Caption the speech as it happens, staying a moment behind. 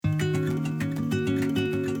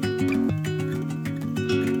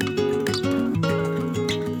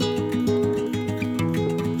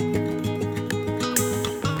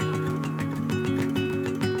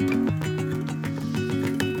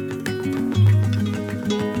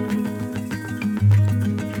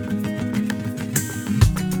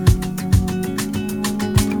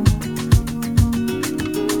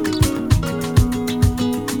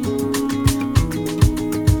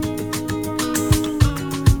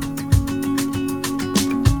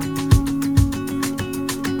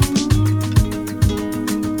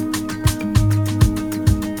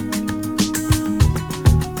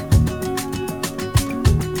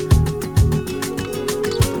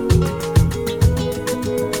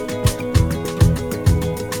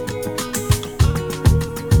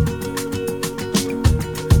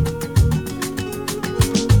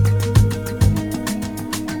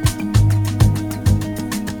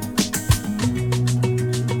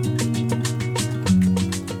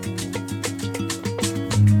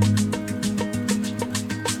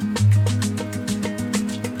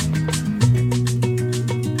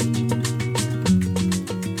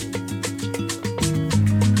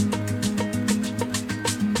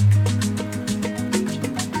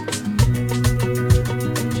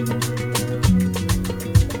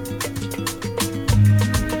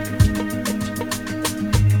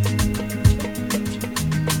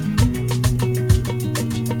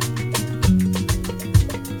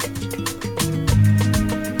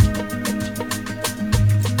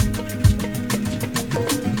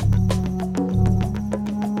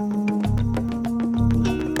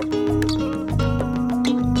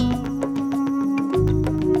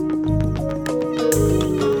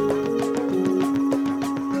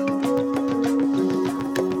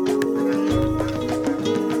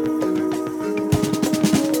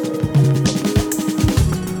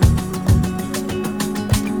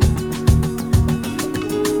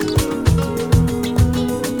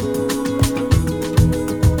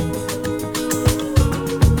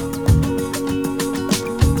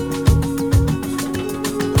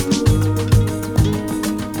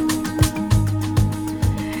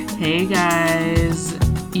Hey guys,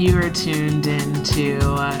 you are tuned into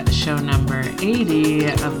show number 80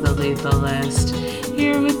 of the Lethal List,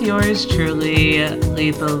 here with yours truly,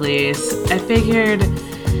 Lethal Lise. I figured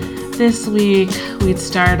this week we'd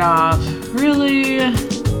start off really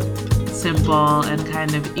simple and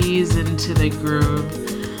kind of ease into the groove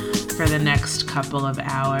for the next couple of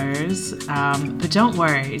hours. But don't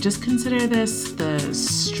worry, just consider this the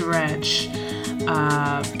stretch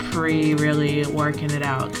really working it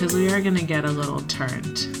out, because we are going to get a little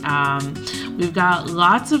turned. We've got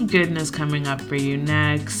lots of goodness coming up for you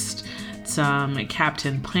next. Some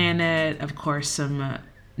Captain Planet, of course, some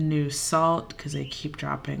new Sault, because they keep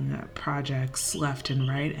dropping projects left and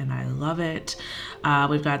right, and I love it.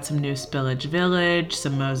 We've got some new Spillage Village,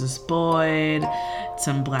 some Moses Boyd,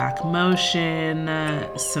 some Black Motion,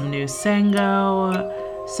 some new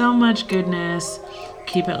Sango. So much goodness.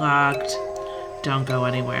 Keep it locked. Don't go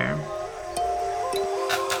anywhere.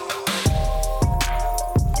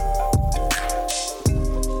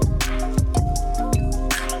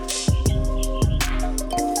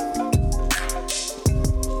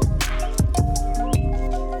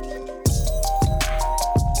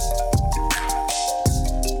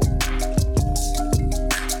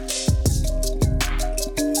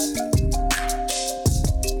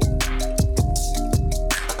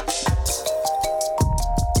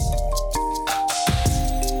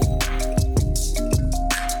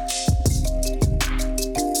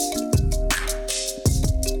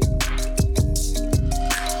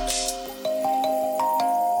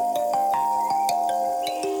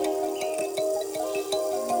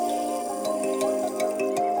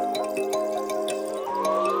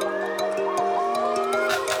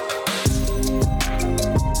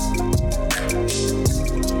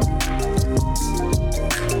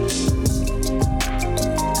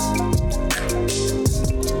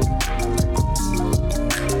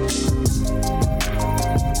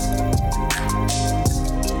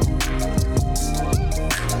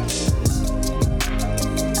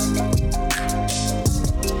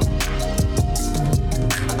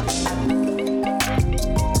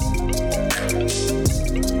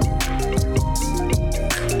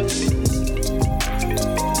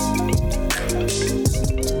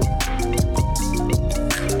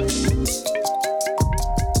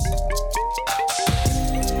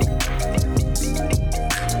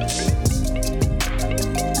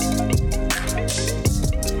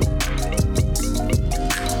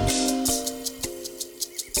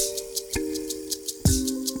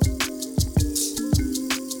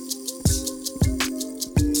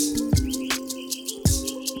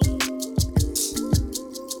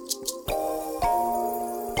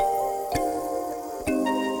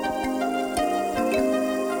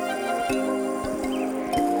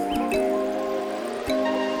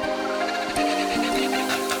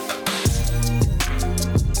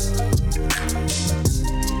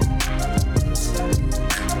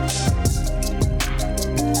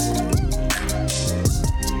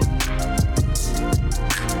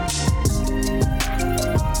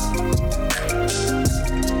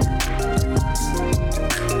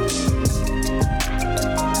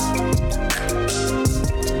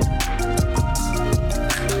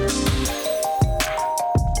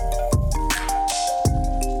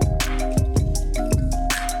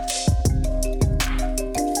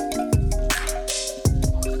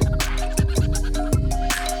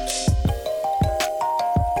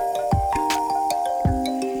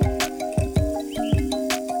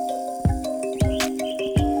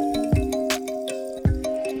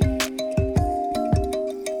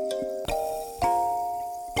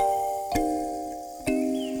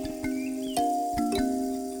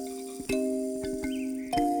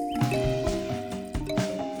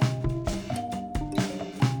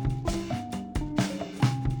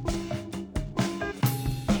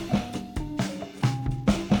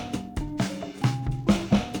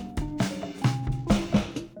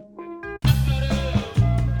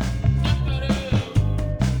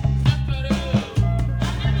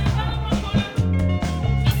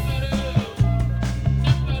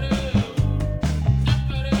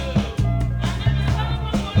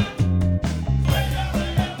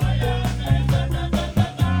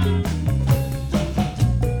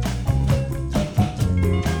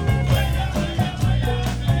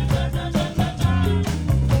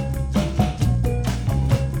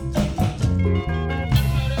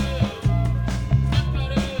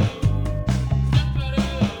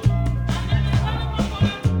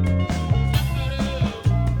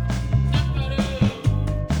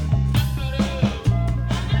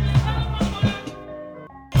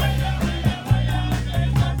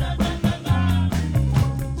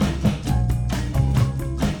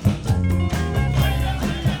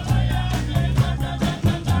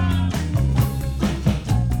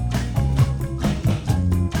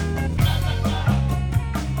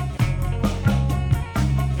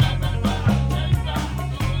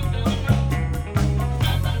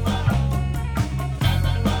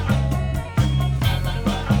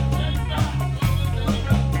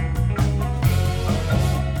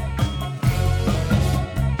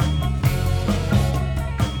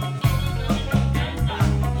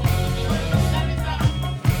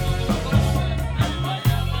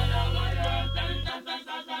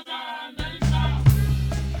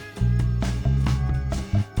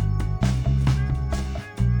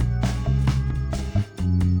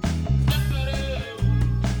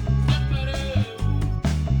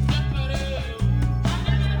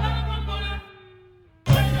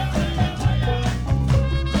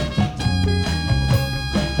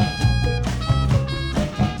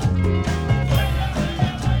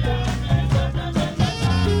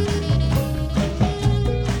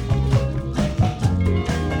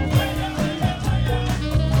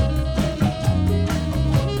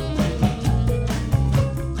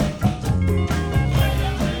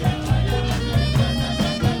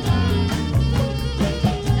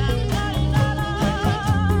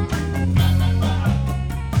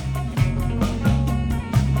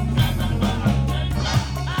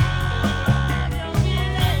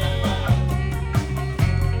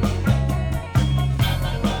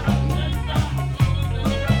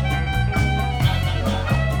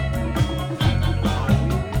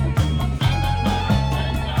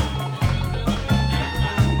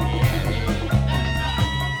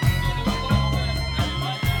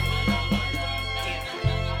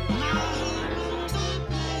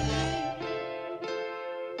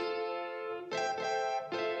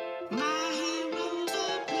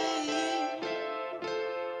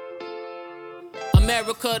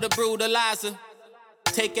 America the brutalizer.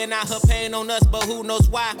 Taking out her pain on us, but who knows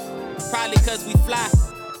why? Probably cause we fly.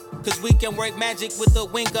 Cause we can work magic with the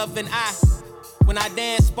wink of an eye. When I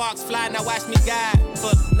dance, sparks fly, now watch me guide.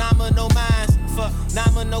 Phenomenal minds,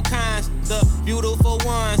 phenomenal kinds. The beautiful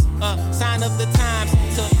ones, a sign of the times.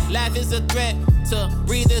 To laugh is a threat, to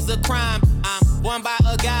breathe is a crime. I'm born by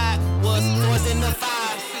a God, was forced in the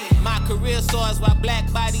fire. My career soars while black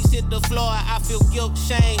bodies hit the floor. I feel guilt,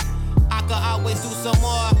 shame, I could always do some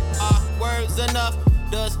more. Are words enough?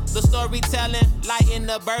 Does the storytelling lighten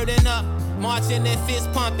the burden up? Marching and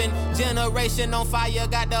fist pumping, generation on fire,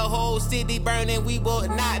 got the whole city burning. We will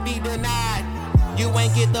not be denied. You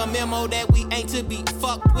ain't get the memo that we ain't to be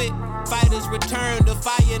fucked with. Fighters return to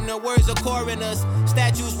fire and the words are coring us.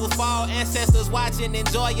 Statues will fall, ancestors watching,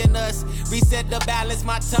 enjoying us. Reset the balance,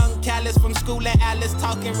 my tongue callous from school at Alice,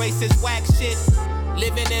 talking racist whack shit.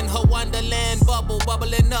 Living in her wonderland bubble,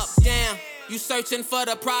 bubbling up, damn. You searching for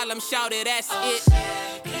the problem, shout it, that's it.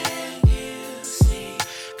 Can you see?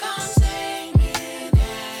 Come take me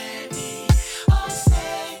at me. Oh,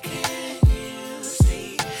 say, can you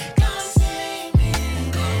see? Come take me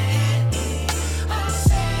at me. Oh,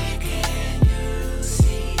 say, can you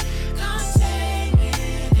see? Come take me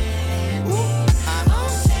at me. Oh,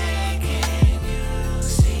 say, can you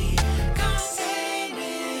see? Come take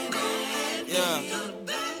me at me. Yeah.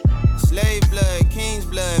 Slave blood, king's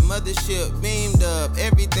blood, mothership beamed up.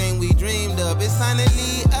 Everything we dreamed of, it's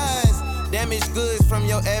finally us. Damaged goods from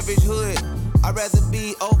your average hood. I'd rather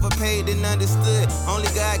be overpaid than understood. Only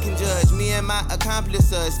God can judge me and my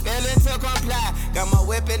accomplices. Failing to comply. Got my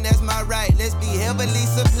weapon, that's my right. Let's be heavily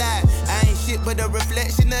supplied. I ain't shit but a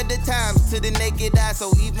reflection of the times to the naked eye.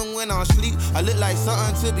 So even when I'm asleep, I look like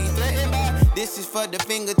something to be threatened by. This is for the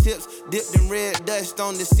fingertips, dipped in red dust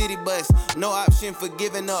on the city bus. No option for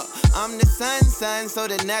giving up. I'm the sun, so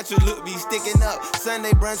the natural look be sticking up.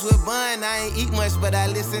 Sunday brunch with bun, I ain't eat much, but I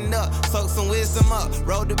listen up. Soak some wisdom up,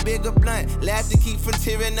 roll the bigger blunt. Laugh to keep from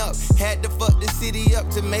tearing up. Had to fuck the city up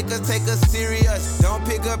to make us take us serious. Don't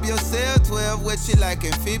pick up your cell 12, what you like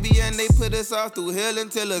amphibian? They put us off through hell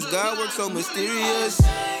and tell us God works so mysterious.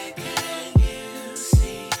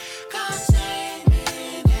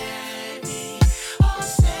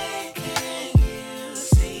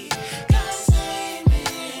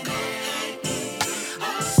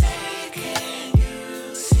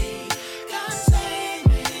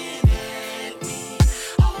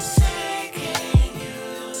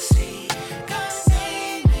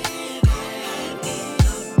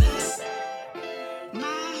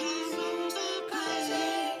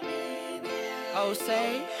 Oh,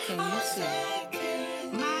 say,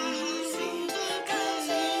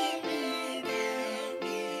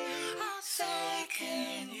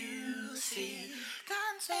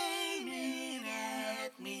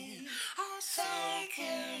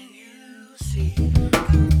 can you see?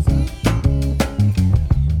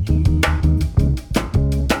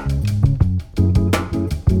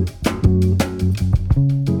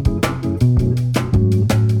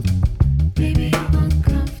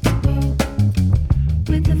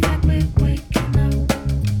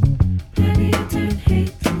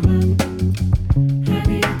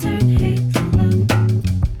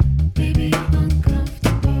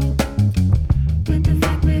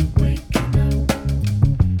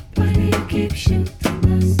 Keep shooting.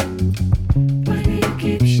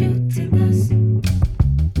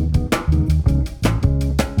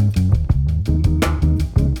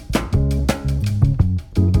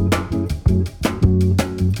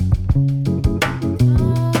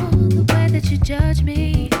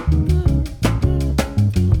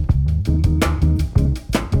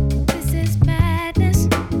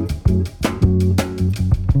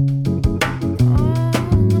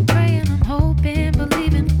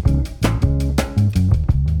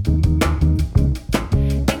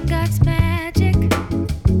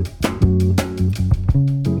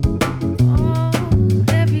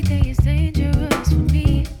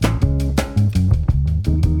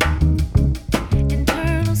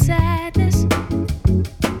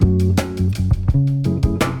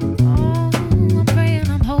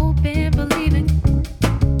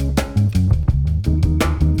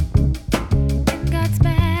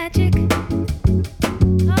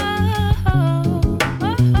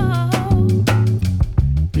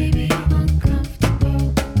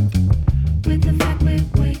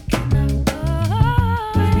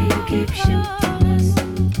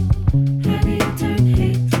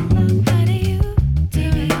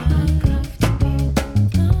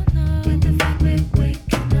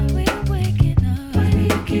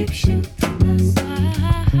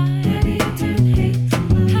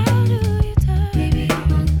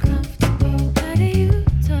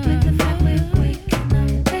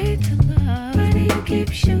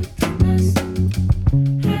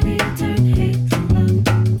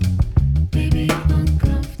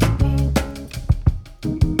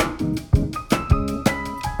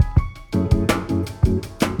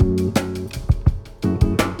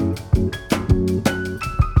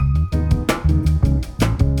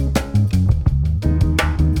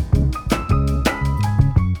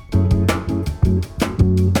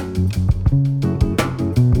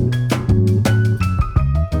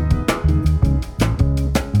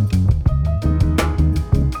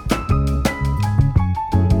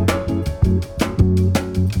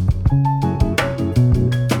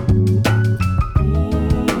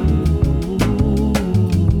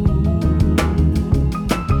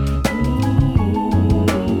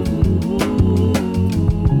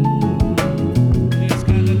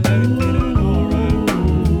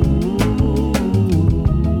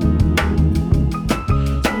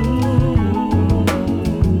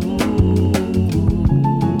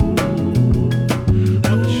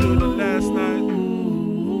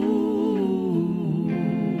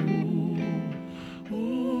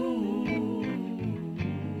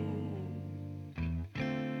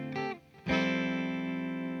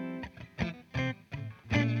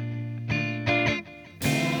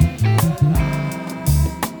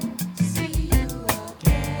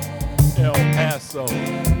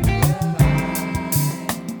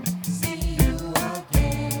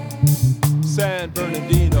 San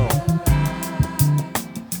Bernardino,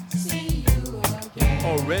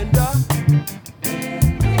 Orinda,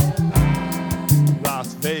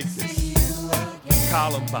 Las Vegas,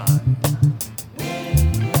 Columbine,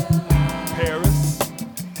 Paris,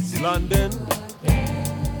 London,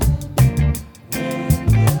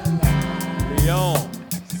 Lyon,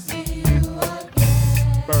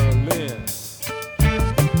 Berlin.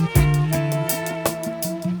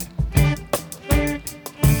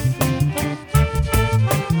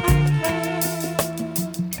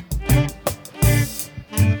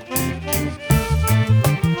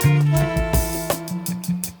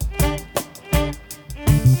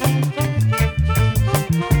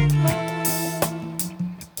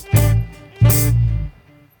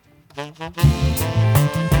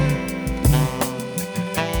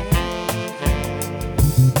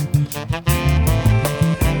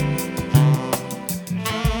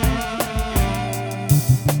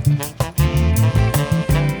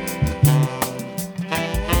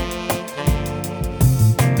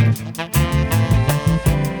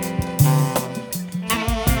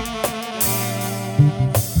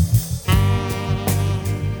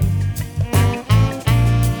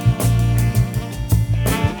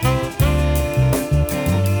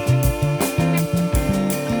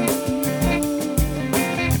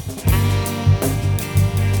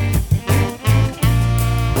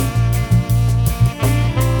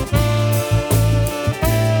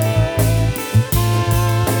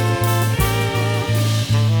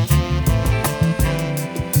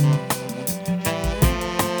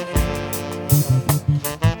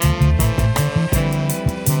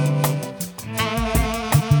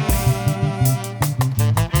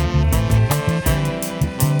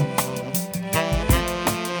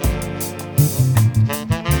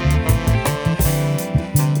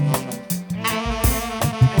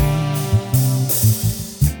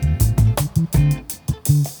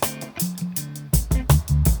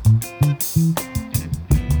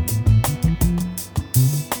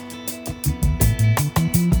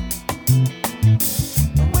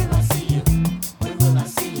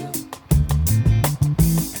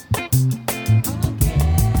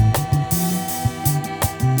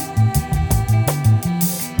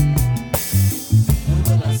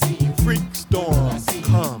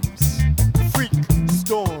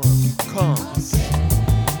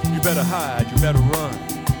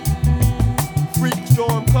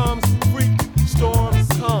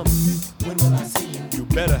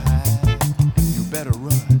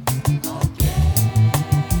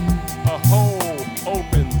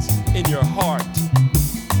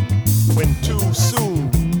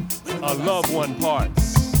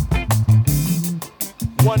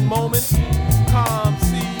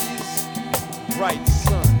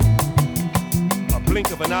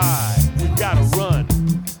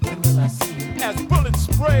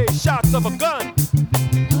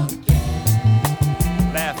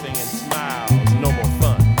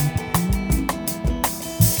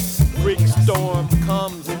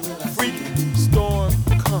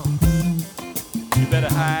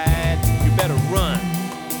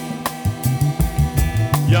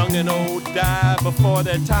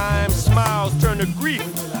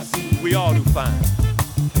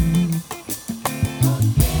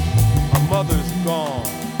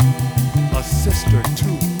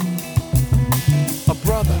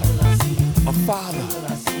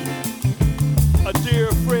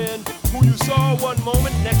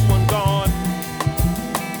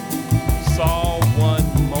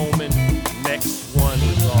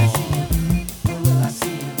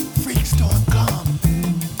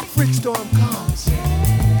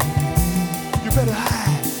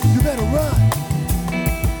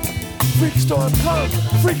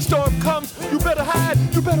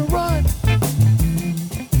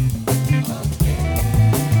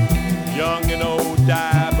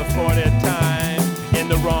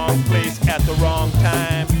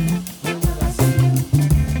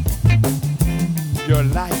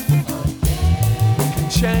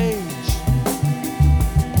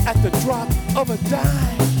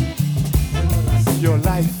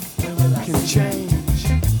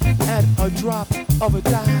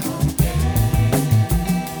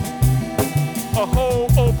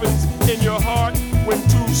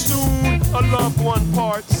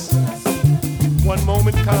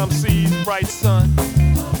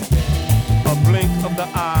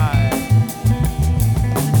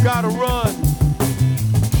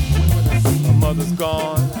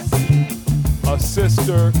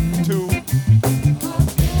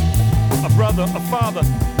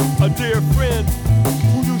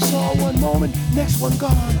 One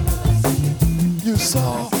gone. You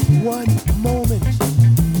saw one moment,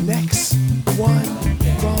 next one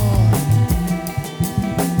gone.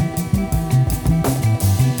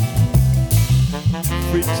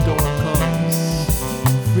 Freak storm comes.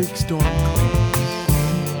 Freak storm comes.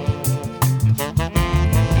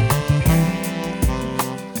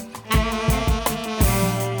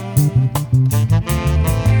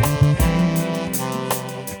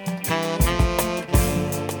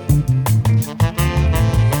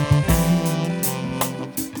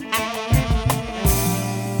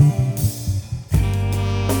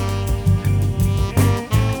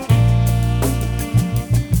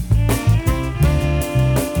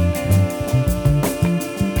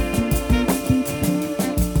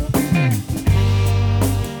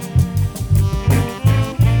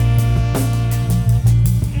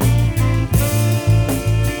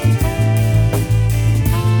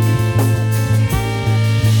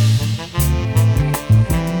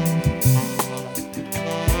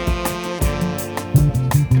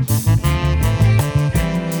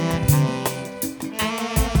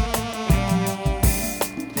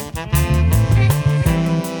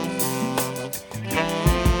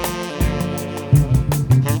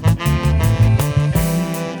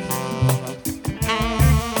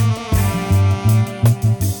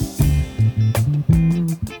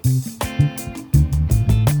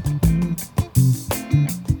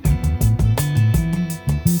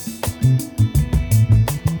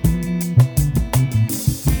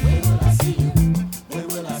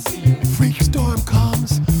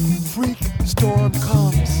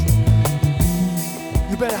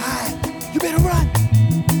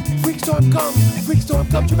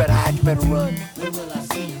 You better hide, you better run. Where will I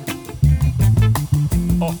see you?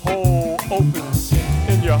 A hole opens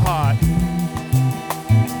in your heart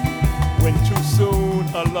when too soon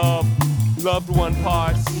a loved one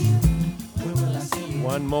parts. Where will I see you?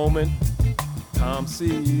 One moment, Tom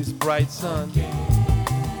sees bright sun.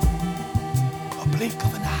 A blink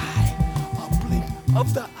of an eye, a blink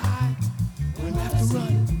of the eye. We'll have to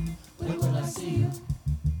run. Where will I see you?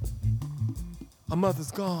 A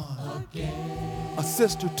mother's gone. A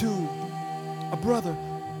sister too. A brother.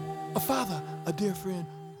 A father. A dear friend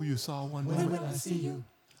who you saw one moment. When will I see you?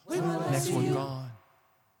 When will I see you? Next one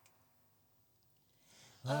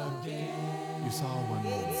gone. Again. You saw one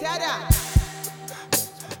moment. Dada.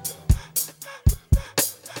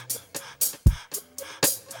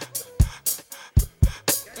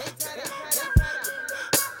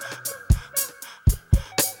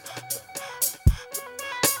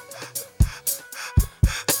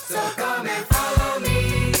 So come and follow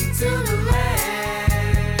me to the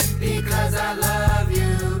land, because I love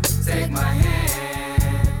you. Take my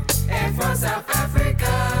hand, and from South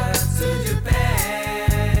Africa to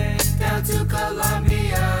Japan, down to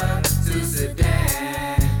Colombia to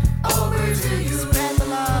Sudan, over to you. Spread the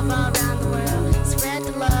love all around the world. Spread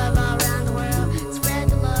the love all around the world. Spread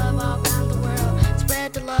the love all around the world.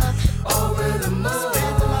 Spread the love over the moon.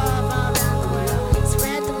 Spread the love all around the world.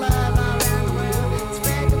 Spread the love all around the world.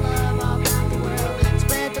 Spread the love all around the world.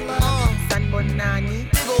 Spread the love.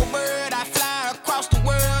 Big old bird, I fly across the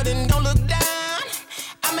world and don't look down.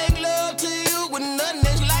 I make love to you with nothing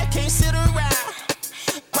this life can't sit around.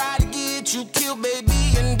 Cry to get you killed,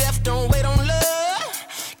 baby, and death don't wait on love.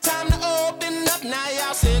 Time to open up, now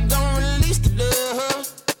y'all said don't release the love.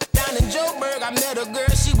 Down in Joburg, I met a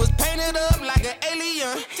girl, she was painted up like an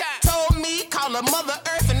alien. Told me, call her Mother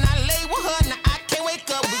Earth, and I lay with her, now I can't wake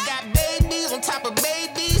up. We got babies on top of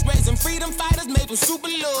babies, raising freedom fighters, made them super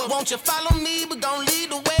love. Won't you follow me, we gon' lead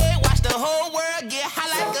the way, watch the whole world get high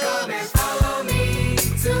like So come and us. follow me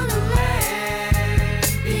to the land,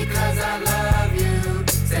 because I love you.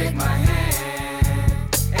 Take my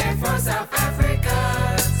hand, and from South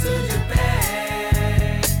Africa to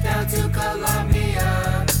Japan, down to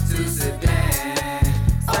Colombia to Sudan,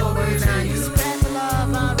 over to you. Spread the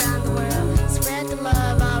love all around the world. Spread the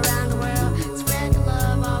love all around the world. Spread the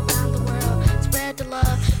love all around the world. Spread the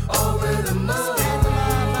love over the moon. Spread the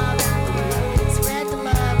love all around the world. Spread the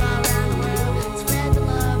love all around the world. Spread the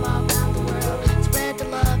love all around the world. Spread the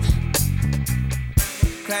love.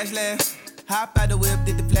 Crash land. Hop out the whip,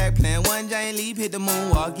 did the flag plan. One giant leap, hit the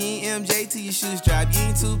moonwalk. You ain't MJ till your shoes drop. You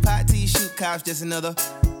ain't Tupac till you shoot cops. Just another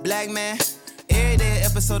black man. Every day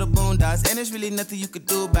episode of Boondocks, and there's really nothing you could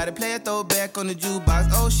do about it. Play a throwback on the jukebox.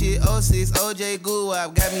 Oh shit, 06, OJ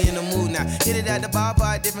Guwap got me in the mood now. Hit it at the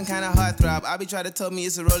ballpark, different kind of heartthrob. I be trying to tell me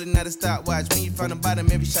it's a rolling, not a stopwatch. When you from the bottom,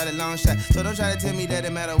 every shot a long shot. So don't try to tell me that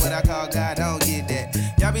it matter what I call God, I don't get that.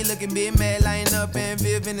 Y'all be looking big mad, lying up and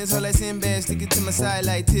Viv in this whole like Sinbad. Stick it to my side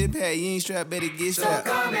like tip hat. You ain't strapped, better get So strapped.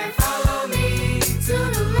 come and follow me to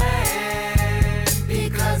the land,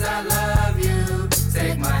 because I love you.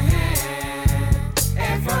 Take my hand,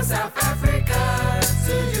 and from South Africa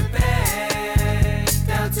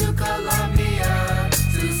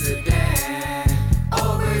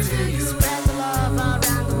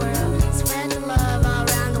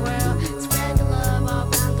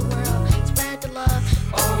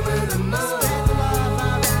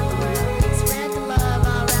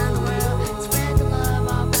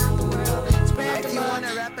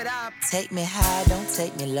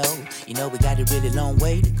getting low. You know we got a really long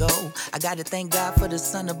way to go. I gotta thank God for the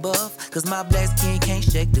sun above, cause my black skin can't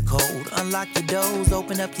shake the cold. Unlock your doors,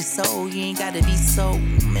 open up your soul. You ain't gotta be so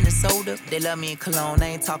Minnesota. They love me in Cologne, I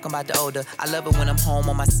ain't talking about the older. I love it when I'm home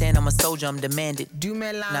on my stand, I'm a soldier, I'm demanded.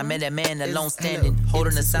 Now I met that man alone standing,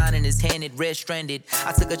 holding a sign in his hand, it red stranded.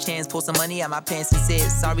 I took a chance, pulled some money out my pants and said,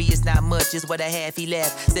 sorry it's not much, it's what I have. He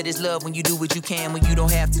laughed, said it's love when you do what you can, when you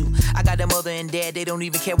don't have to. I got a mother and dad, they don't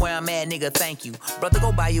even care where I'm at, nigga, thank you. Brother,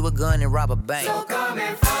 go buy you a gun and rob a bank. So come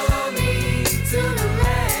and follow me to the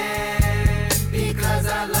land, because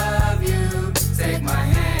I love you. Take my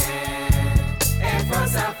hand, and from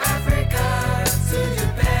South Africa to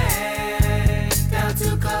Japan, down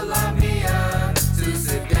to Colombia to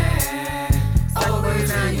Sudan, over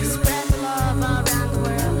to you. Spread the love all around the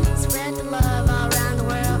world. Spread the love all around the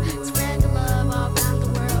world. Spread the love all around the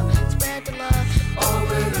world. Spread the love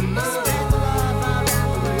over the moon. Spread the love all around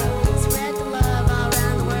the world. Spread the love all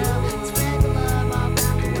around the world. Spread the love all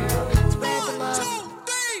around the world. Spread the love. 2,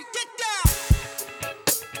 3, get down.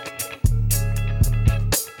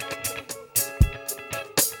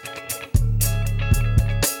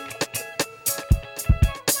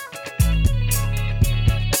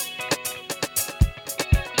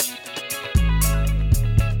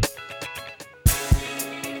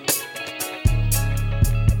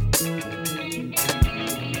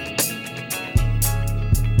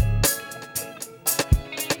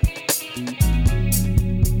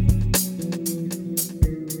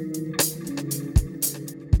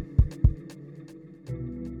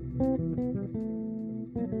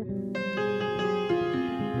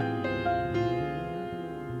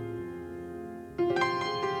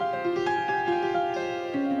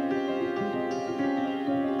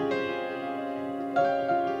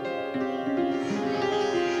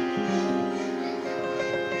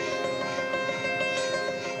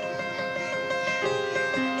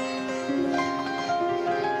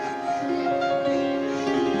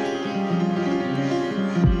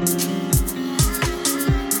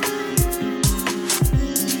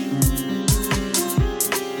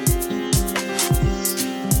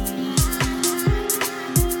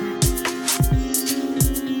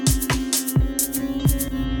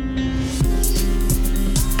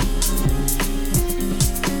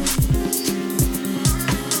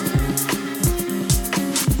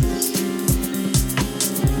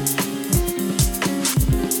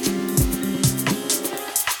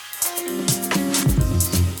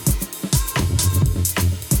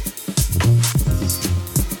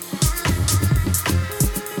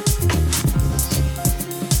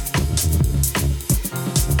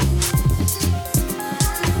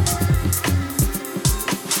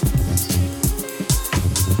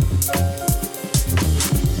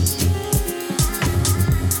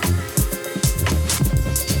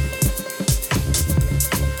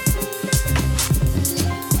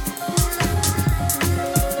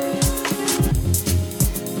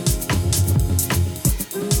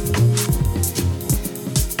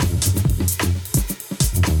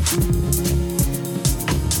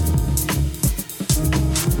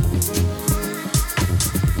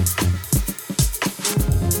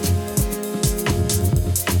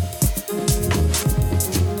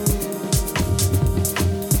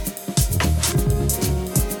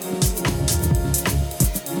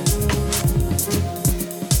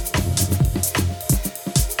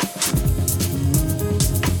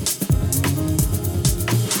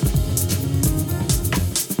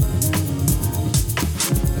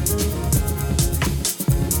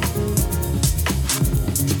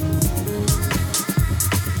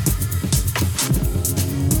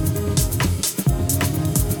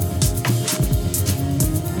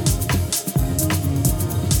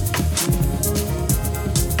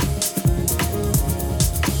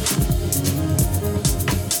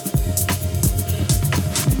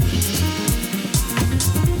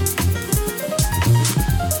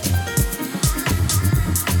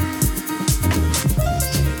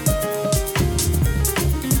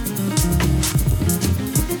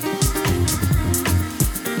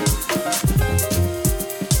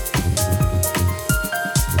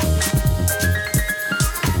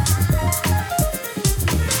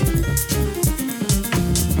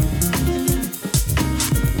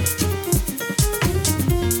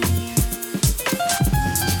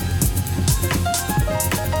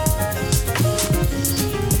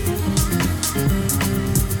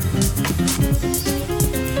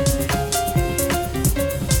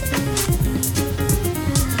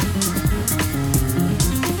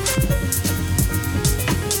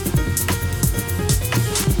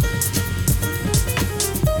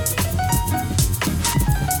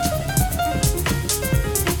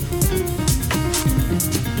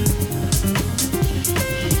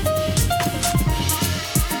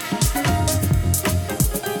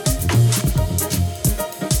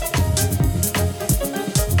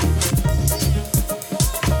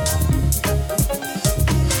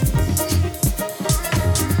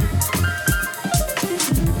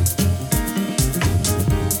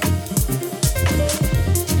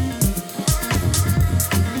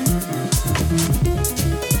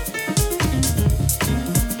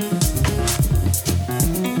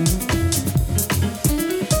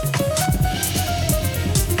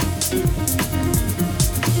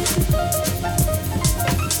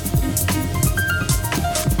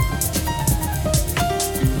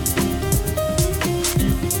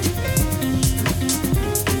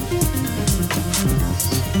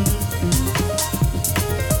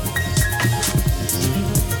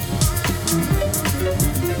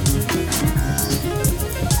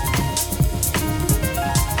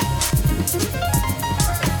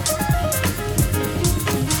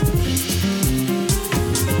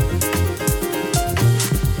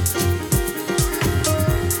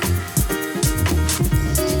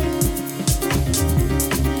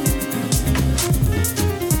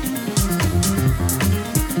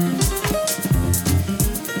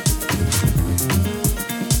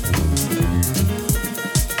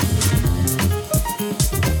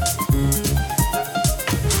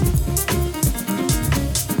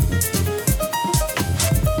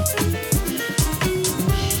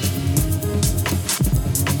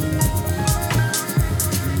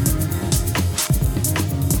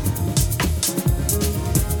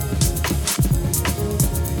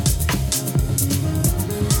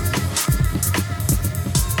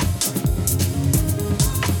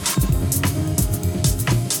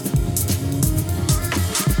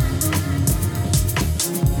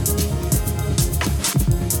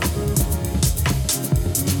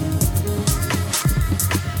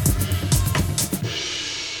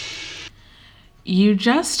 You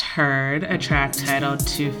just heard a track titled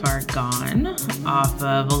Too Far Gone off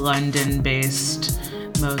of London-based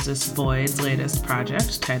Moses Boyd's latest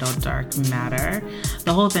project titled Dark Matter.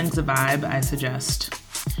 The whole thing's a vibe. I suggest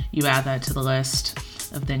you add that to the list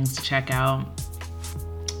of things to check out.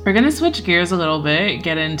 We're gonna switch gears a little bit,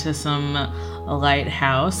 get into some light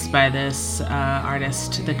house by this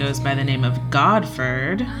artist that goes by the name of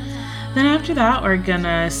Godford. Then after that, we're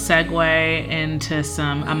gonna segue into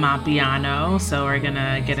some Amapiano. So we're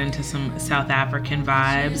gonna get into some South African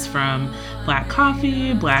vibes from Black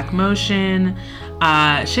Coffee, Black Motion.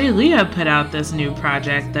 Shay Leah put out this new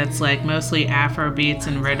project that's like mostly Afro beats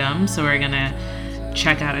and rhythm. So we're gonna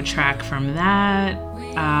check out a track from that.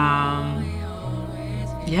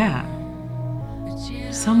 Yeah.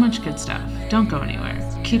 So much good stuff. Don't go anywhere.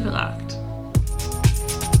 Keep it locked.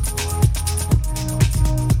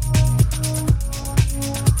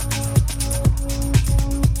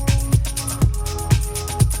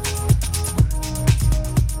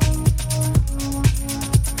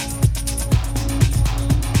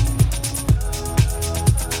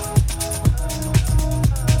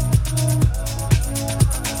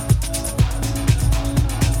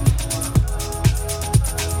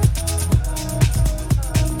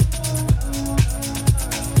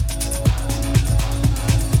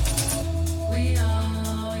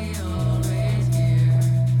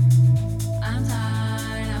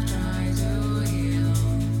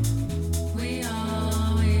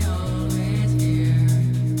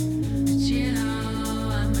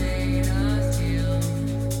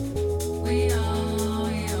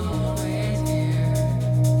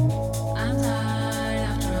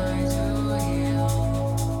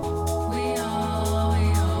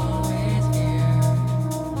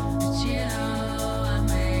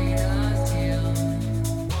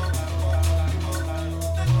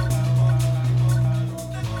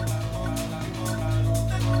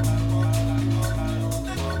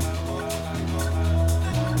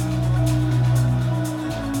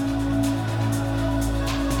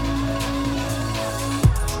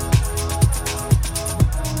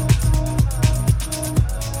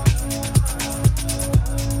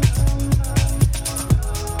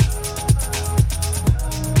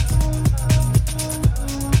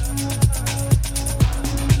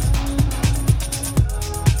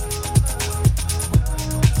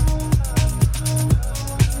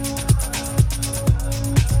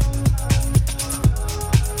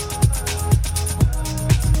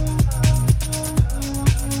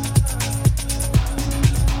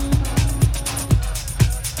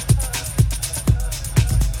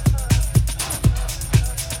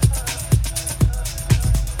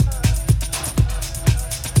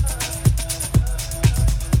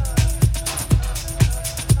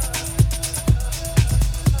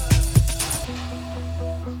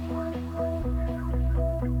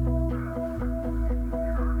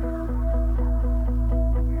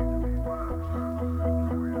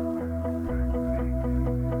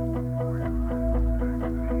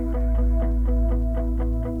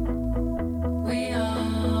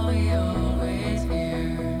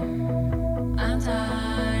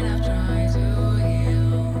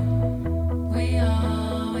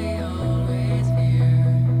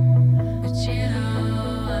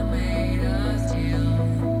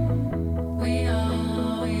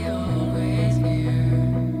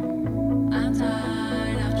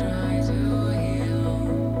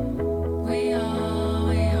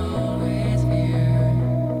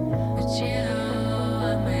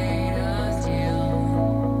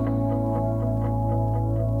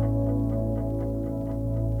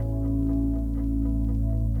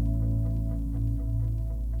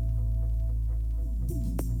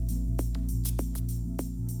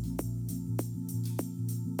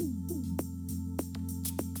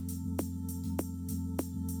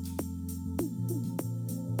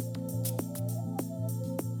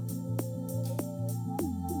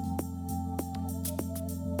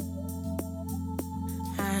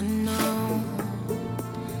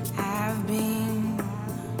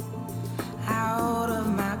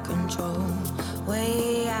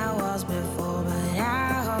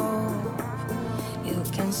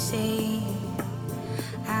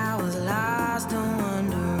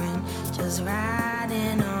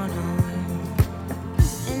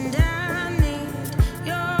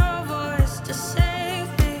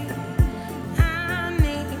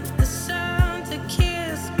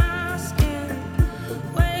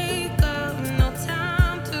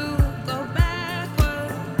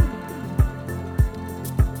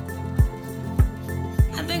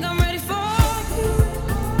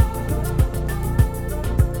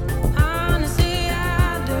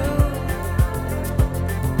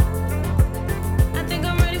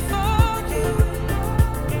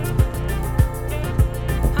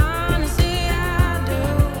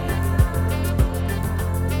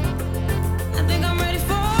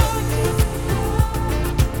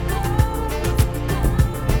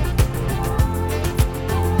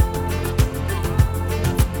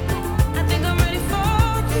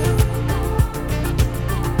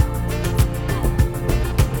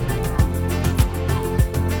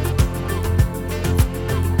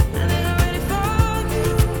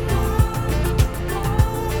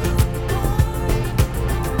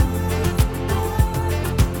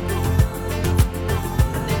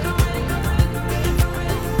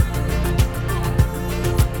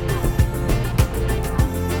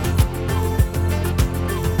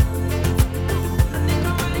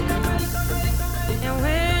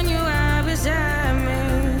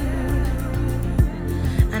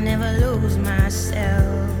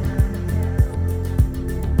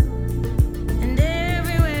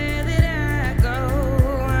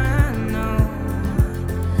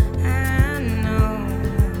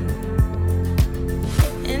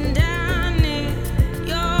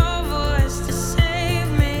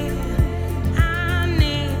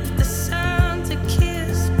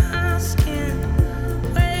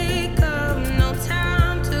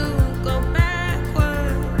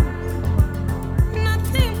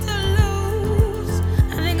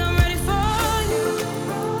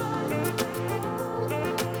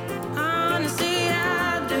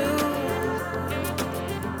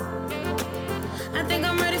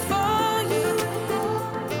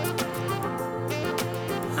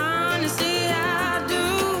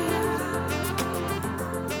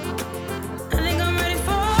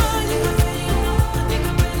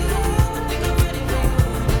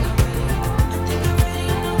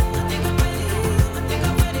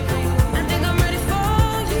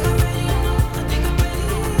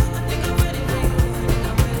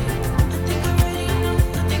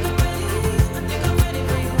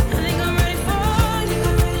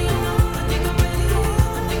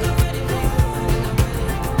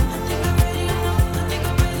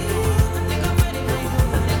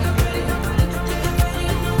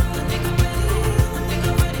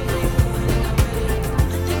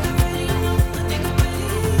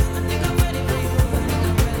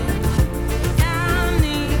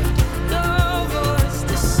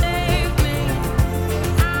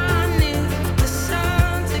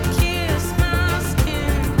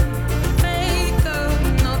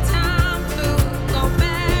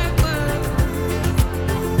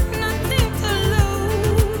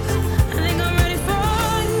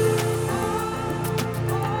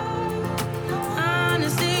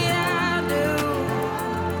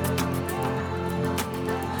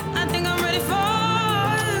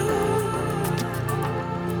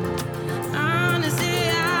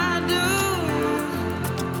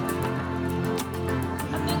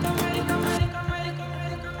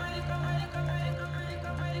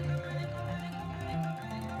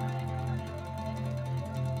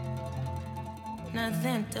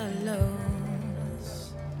 nothing to lose.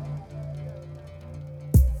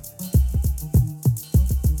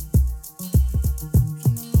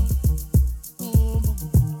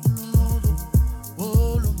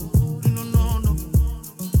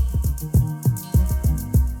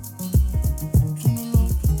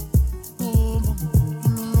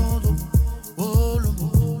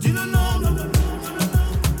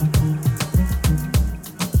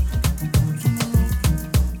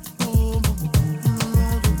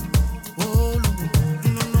 Oh,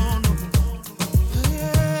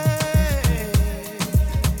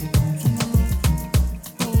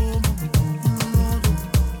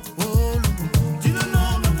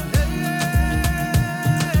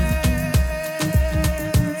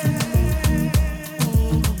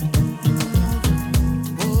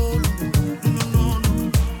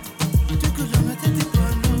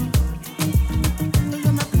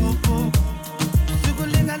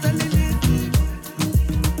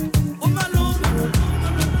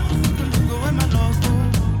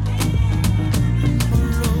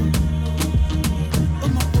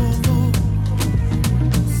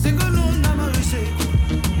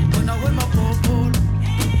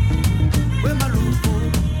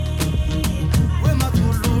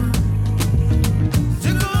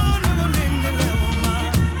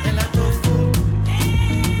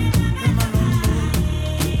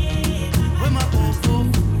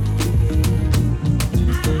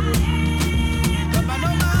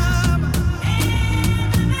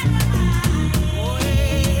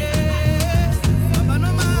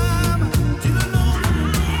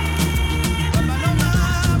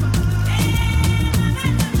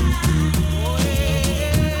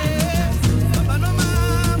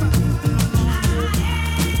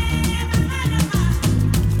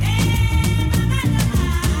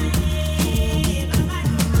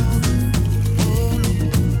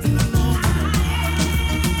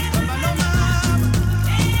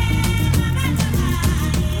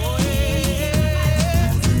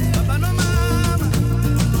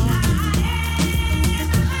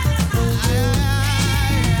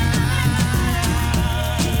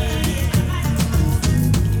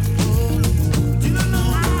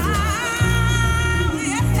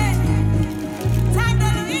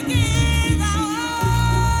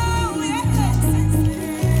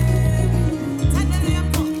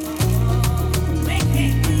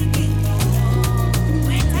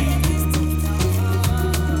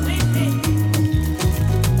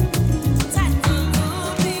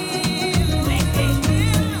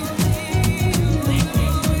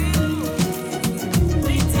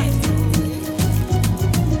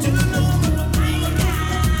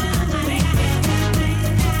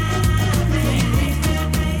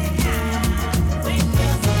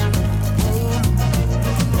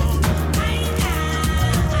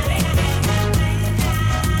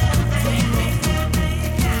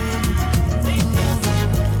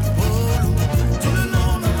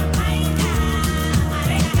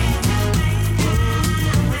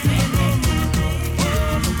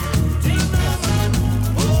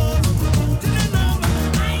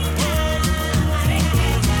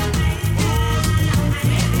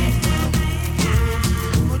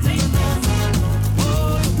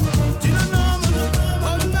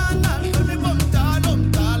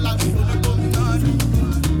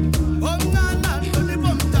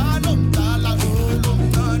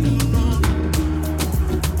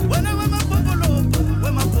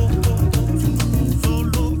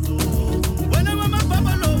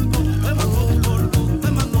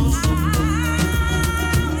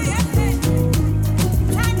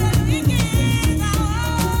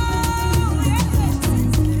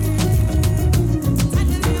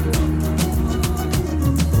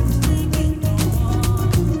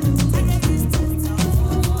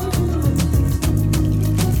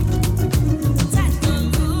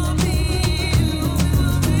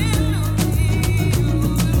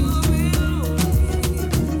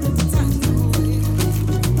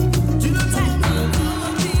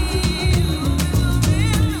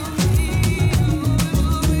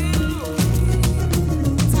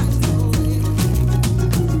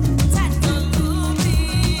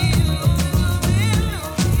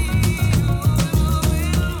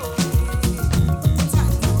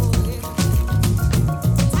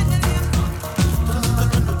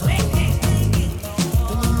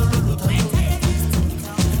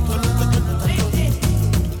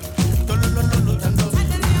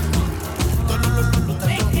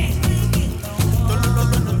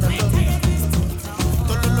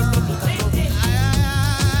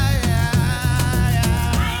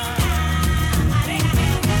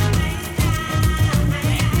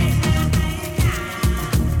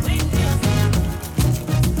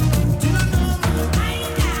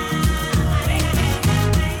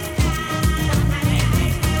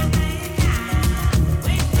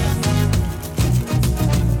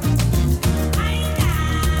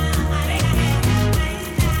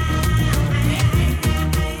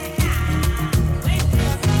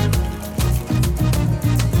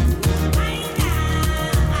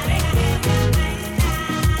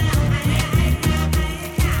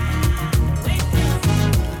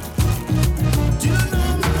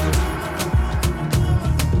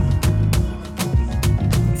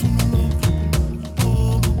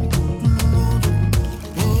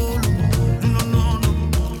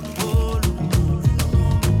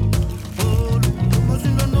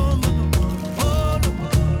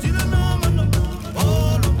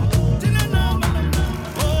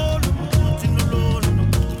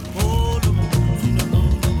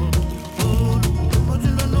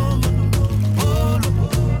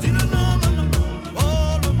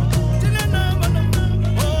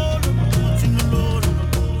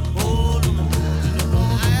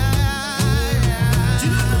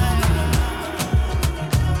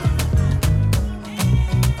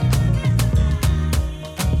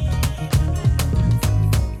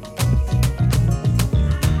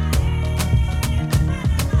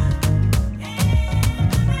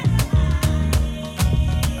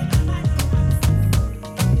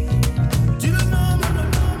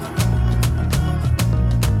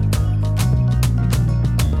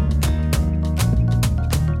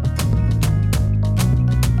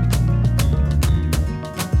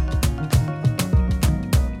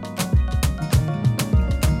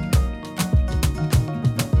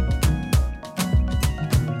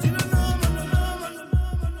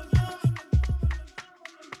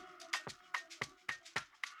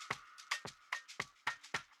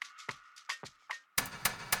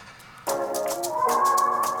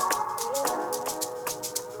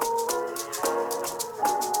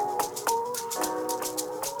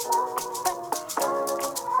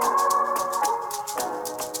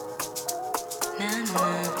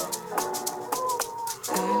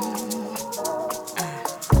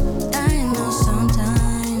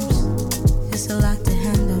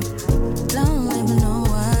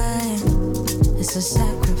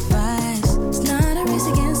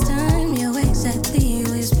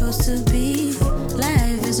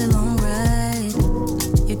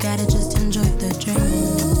 gotta just enjoy the dream.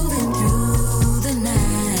 Moving through the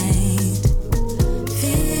night,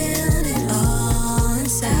 feel it all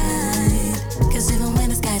inside. 'Cause even when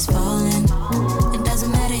the sky's falling, it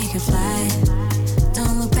doesn't matter, you can fly.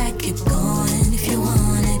 Don't look back, keep going. If you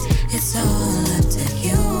want it, it's all up to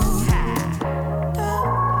you.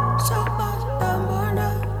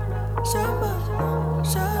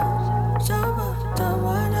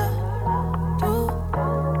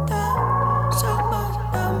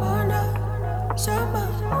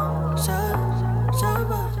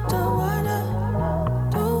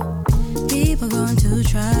 People going to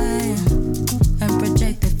try and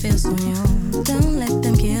project their feels on you. Don't let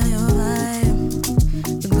them kill your vibe.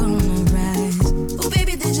 You're gonna rise. Oh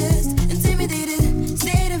baby, they're just intimidated.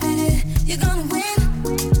 Stay divided. You're gonna win.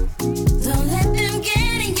 Don't let them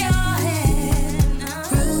get in your head.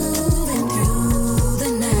 Moving through the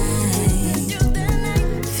night,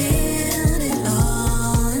 feel it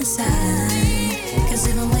all inside. 'Cause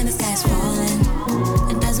even when the sky's falling,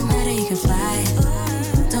 it doesn't matter, you can fly.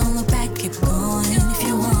 Don't look back, keep going. If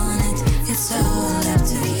you want it, it's all up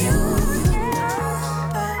to you.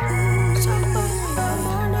 It's all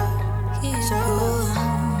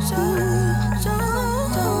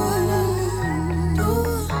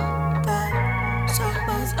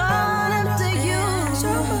up to you.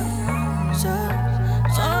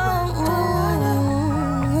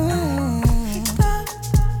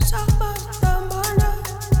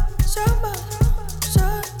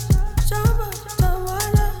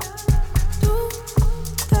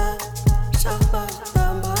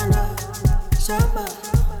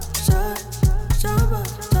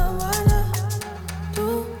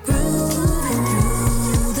 Grooving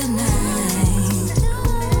through the night,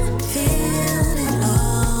 feel it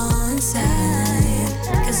all inside.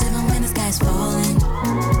 'Cause even when the sky's falling,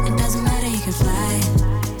 it doesn't matter, you can fly.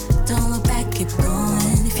 Don't look back, keep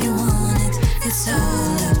going. If you want it, it's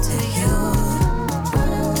all up to you.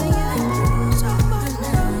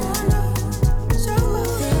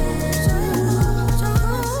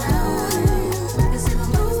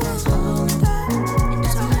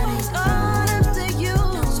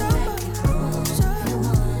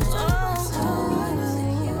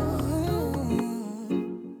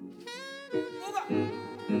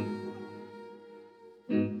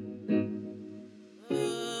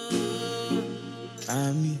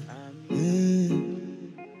 PAMI,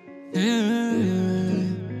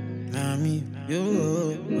 PAMI, yo.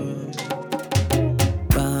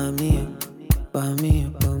 PAMI, PAMI,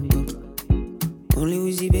 bumbo. Only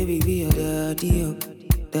Wizzy baby be your daddy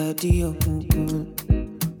up.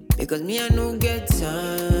 Because me I no get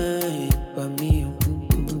time, PAMI,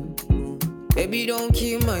 baby don't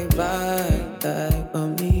kill my vibe,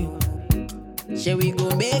 PAMI. Shall we go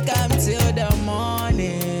make am till the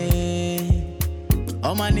morning?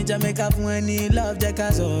 Omah ní Jamaica fún ẹni love jẹ́ ká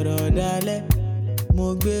sọ̀rọ̀ dalẹ̀.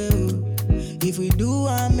 Mo gbé o. If we do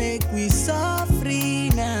and make we free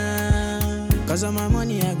now. 'Cause all my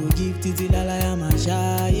money I go give títí lálàyà máa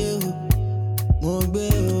ṣáyé o. Mo gbé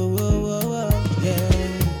o,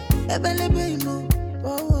 yeah. Ẹbẹ̀lẹ́bẹ̀ ìmọ̀.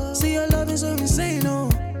 See your love is so insane, oh.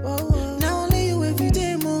 Now only you every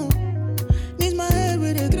day, more. Need my head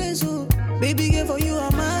with a grace, oh. Baby, girl, for you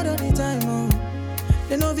I'm mad all the time, oh.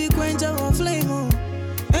 They know we quench our flame, oh.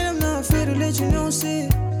 And I'm not afraid to let you know, say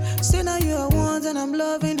now you are one, and I'm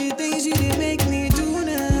loving the things you did make me do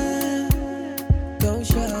now. Go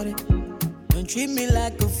shout it, don't treat me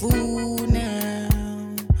like a fool now.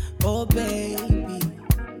 Oh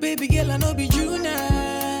baby girl, I know be you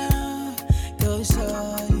now. Go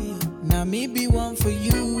shout it, now me be one for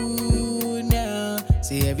you now.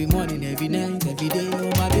 Say every morning, every night, every day, oh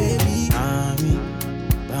my baby. PAMI,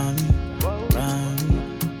 PAMI, PAMI,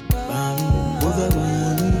 PAMI, over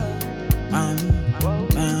PAMI, PAMI,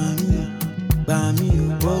 PAMI, PAMI,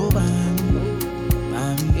 oh PAMI,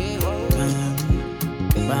 PAMI, PAMI,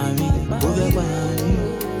 PAMI, over PAMI,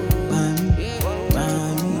 PAMI,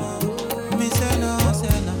 PAMI. Me say no.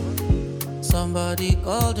 Somebody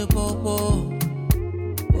call the popo.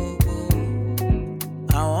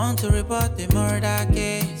 I want to report the murder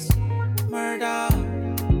case. Murder.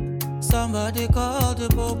 Somebody call the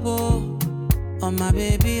popo on my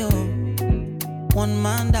baby, oh. One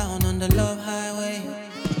man down on the love highway.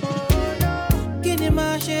 Kini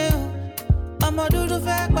ma ṣe o, ọmọ dúdú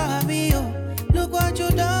fẹ́ pa mí o. Look what you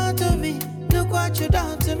done to me, look what you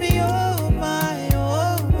done to me, oh my,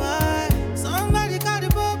 oh my. Somebody call the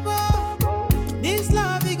popo. This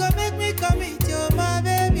love, it gon' make me commit, you my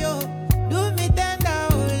baby, oh. Do me tender,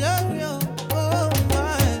 oh love you, oh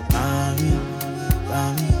my. PAMI,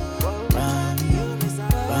 PAMI, PAMI,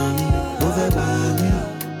 PAMI, over PAMI,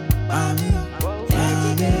 PAMI,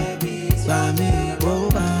 PAMI.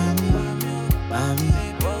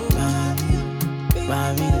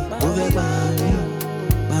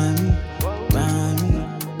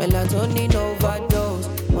 serotonin overdose.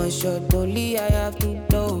 One shot only, I have to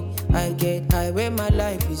know. I get high when my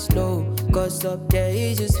life is low. Cause up there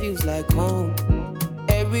it just feels like home.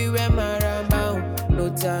 Everywhere my around. No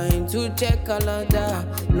time to check calendar.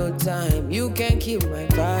 No time, you can kill my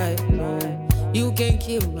vibe. No, you can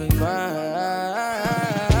kill my vibe.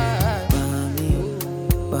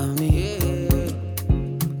 Pami,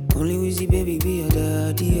 only Wizzy baby be your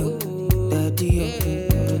daddy, daddy.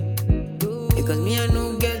 Because me I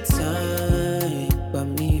no get time, but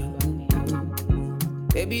me,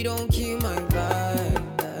 baby don't kill my vibe,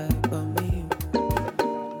 but me.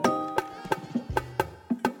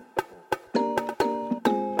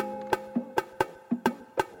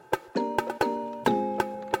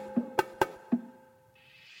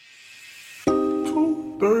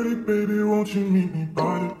 Baby, won't you meet me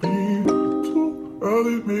by the beach? Too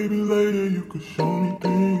early, maybe later you could show me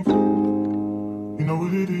things. You know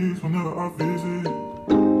what it is whenever I visit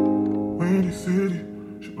Windy City,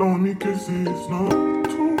 she blowing me kisses. No,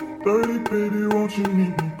 2:30, baby, won't you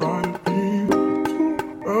meet me by the beach? Too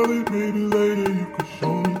early, maybe later you could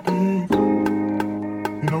show me things.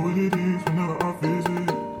 You know what it is whenever I visit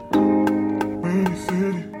Windy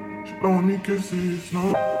City, she blowing me kisses. No.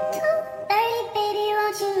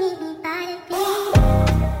 You meet me by the beach.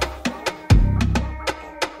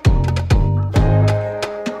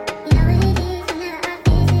 You know what it is whenever I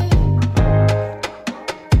visit.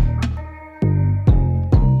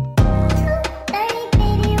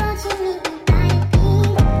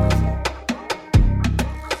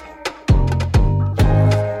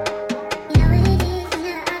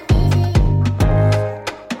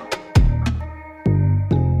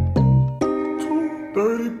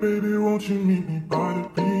 2:30, baby, won't you meet me by the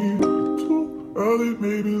beach? You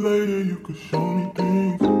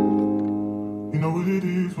know what it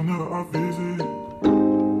is whenever I visit.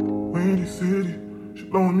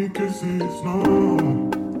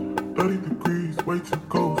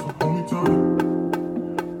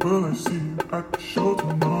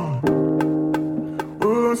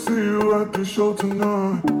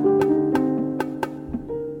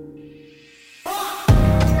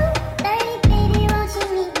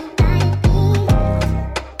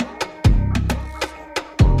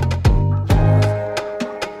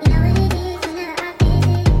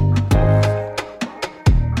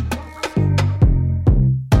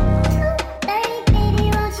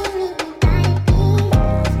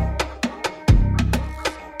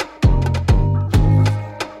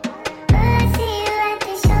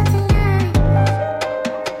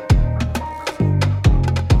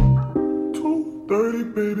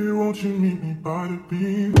 2:30, baby, won't you meet me by the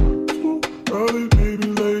beach? Too early, maybe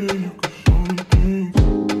later you could show me things.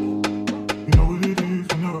 You know what it is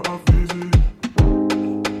whenever I visit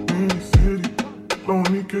Windy City, she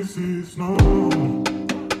blowing me kisses. No,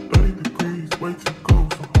 30 degrees, way too cold,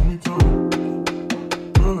 so hold me tight.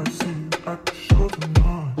 Will I see you at the show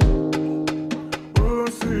tonight? Will I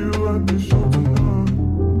see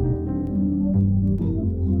you at the show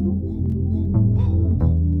tonight?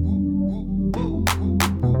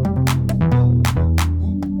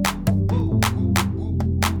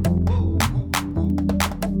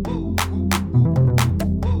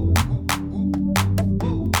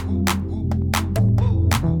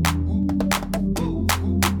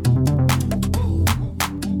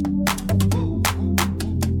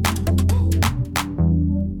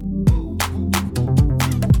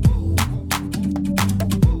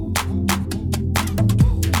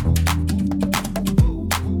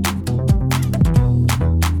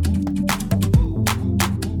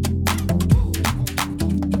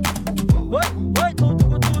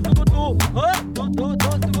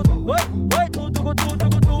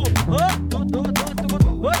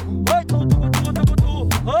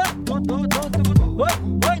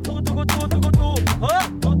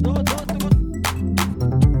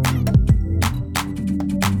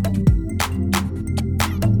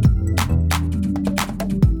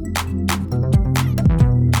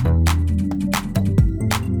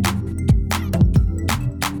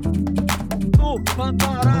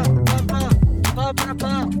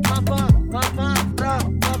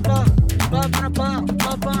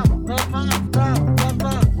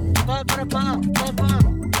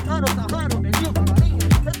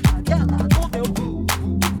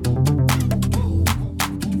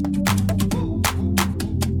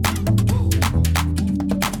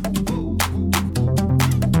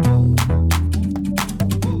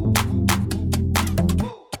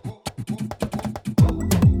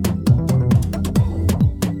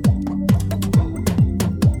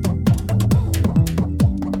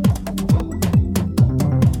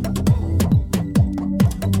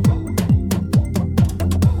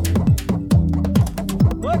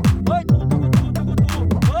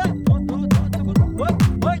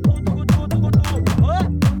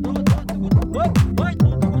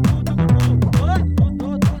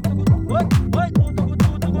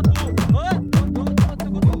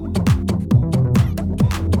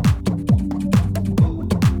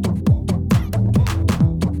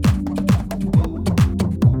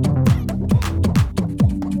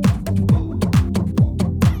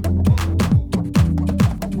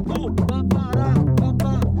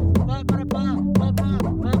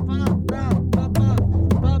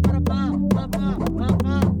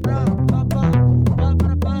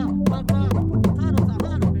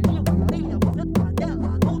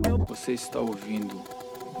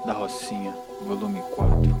 volume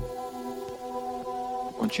 4.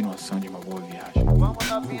 Continuação de uma boa viagem. Vamos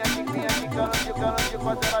novinha aqui, calante,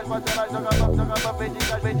 pode lá, joga pra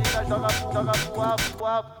pedida,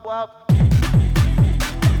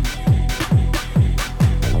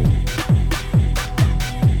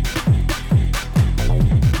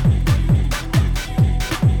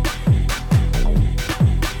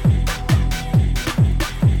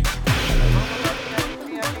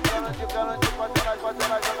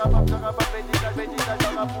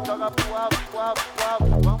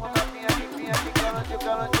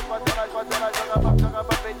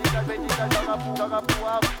 joga pro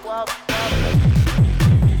alto.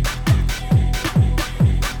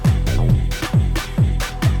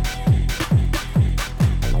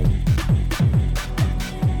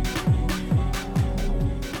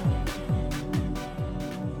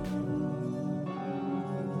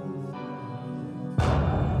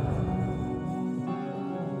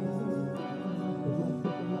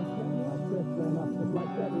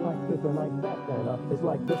 It's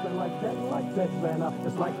like this and like that, like this and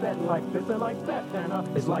it's like that, like this and like that,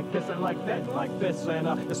 and it's like this and like that, like this and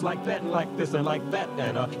it's like that, like this and like that,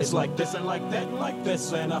 and it's like this and like that, like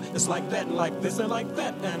this and it's like that, like this and like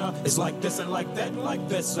that, and it's like this and like that, like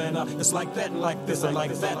this and it's like that, like this and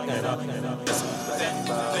like that, and it's like this and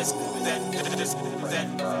like that, like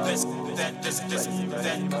this and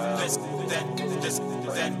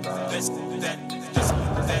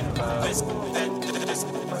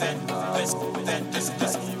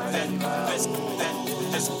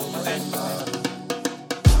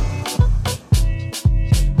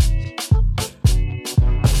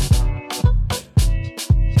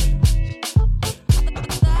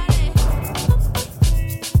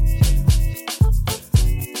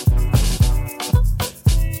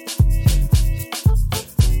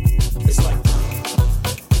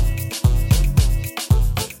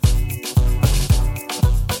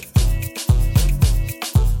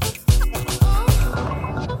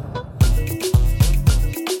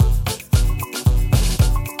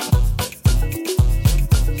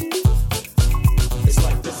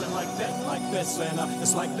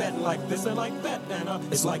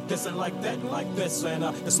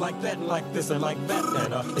it's like that, like this and like that, and it's like this and like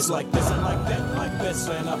that,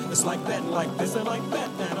 like this and it's like that, like this and like that,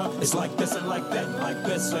 and it's like this and like that, like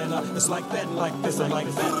this and it's like that, like this and like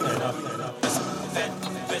that,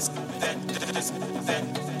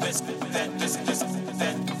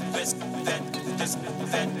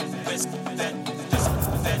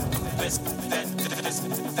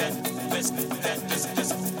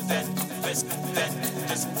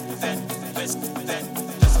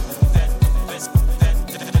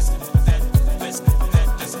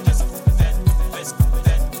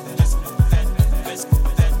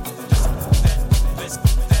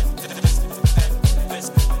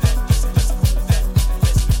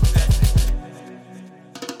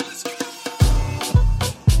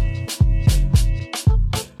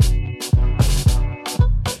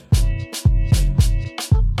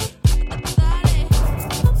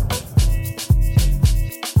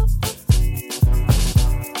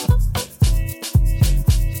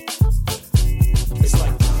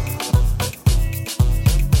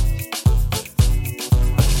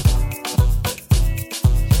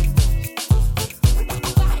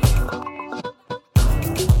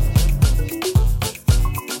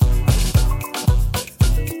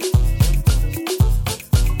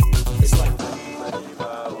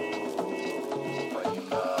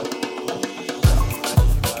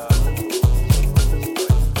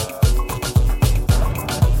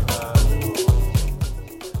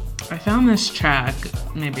 This track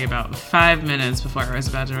maybe about 5 minutes before I was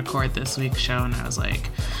about to record this week's show, and I was like,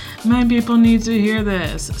 my people need to hear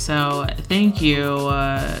this. So thank you,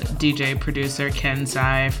 DJ producer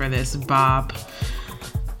Kensaye, for this bop.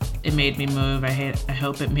 It made me move. I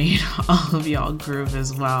hope it made all of y'all groove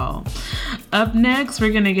as well. Up next,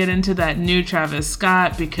 we're gonna get into that new Travis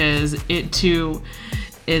Scott because it too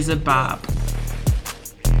is a bop.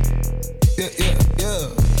 Yeah.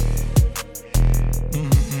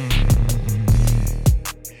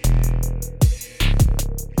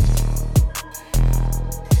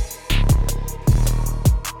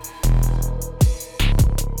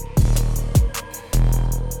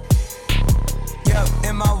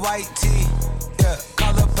 White tee, yeah,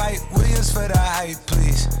 call up Pipe Williams for the hype,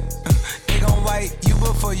 please. They gon' wipe you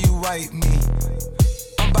before you wipe me.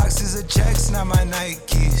 Unboxes of checks, not my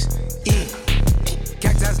Nikes.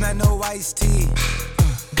 Cactus, not no iced tea.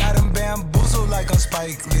 Got them bamboozled like I'm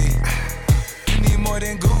Spike Lee. You need more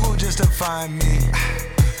than Google just to find me.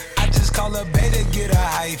 I just call a beta, get a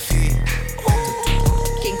hyphy.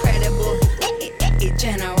 Incredible,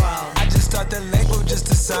 general. I just start the just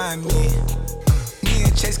to sign me. Me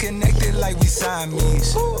and Chase connected like we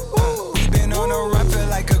Siamese. We been on a run, feel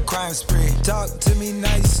like a crime spree. Talk to me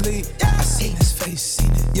nicely. I seen his face,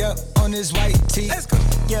 seen it. Yup, on his white tee. Let's go.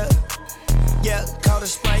 Yeah, call the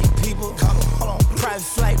Sprite people. Hold on. Private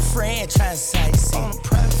flight franchise sites. On a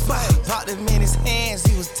private flight. Popped him in his hands,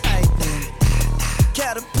 he was tight.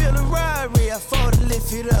 Caterpillar robbery, I fought to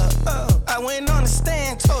lift it up. I went on the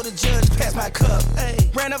stand, told the judge, pass my cup.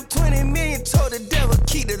 Ran up 20 million, told the devil,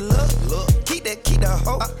 keep the look. Keep the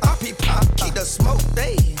hope. RP pop, keep the smoke.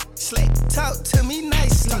 Slack, talk to me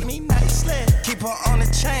nicely. Keep her on the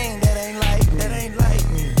chain, that ain't like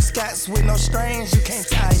me. Scots with no strings, you can't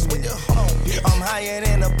tie me. I'm higher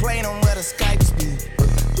than a plane on where the Skypes be.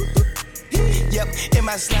 Yep, in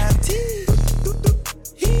my slime tee.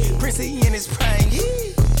 Princey in his prime,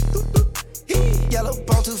 yellow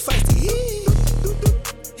bone too feisty,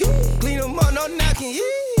 clean him up, no knocking,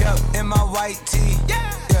 Yup, in my white tee,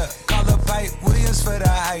 yeah, call up Pipe Williams for the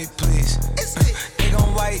hype, please. They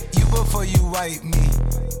gon' wipe you before you wipe me.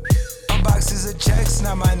 Boxes of checks,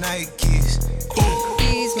 not my Nikes.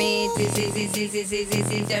 Excuse me,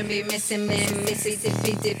 dizzy, don't be missing me.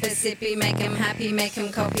 Mississippi, Dipper, make him happy, make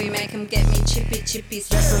him copy, make him get me chippy.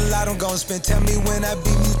 That's a lot I'm gon' spend. Tell me when I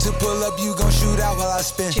beam you to pull up, you gon' shoot out while I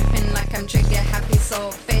spin. Tripping like I'm trigger happy,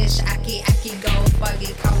 soul fish, Aki, gold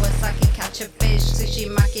buggy, Kawasaki, catch a fish, sushi,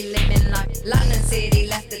 maki, living like London City,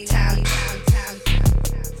 left the town.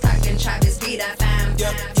 Talking Travis, be that fam.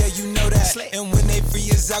 Yeah, you know that. And when they free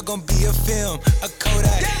us out, gon' be a film, a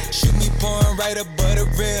Kodak. Shoot me pouring right above the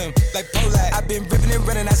rim, like Polak. I've been ripping and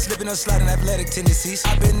running, I slipping on sliding athletic tendencies.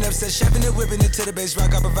 I've been upset, chefing and whipping it to the base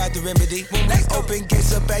rock. I provide the remedy. When we open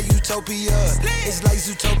gates up at Utopia, it's like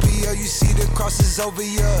Zootopia. You see the crosses over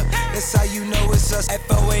ya. That's how you know it's us. At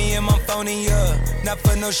 4 a.m. I'm phoning ya. Not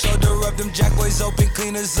for no shoulder up, them jack boys open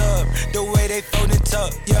cleaners up. The way they fold it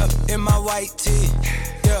up, yeah, in my white tee.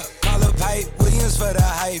 Yeah, call up Hype Williams for the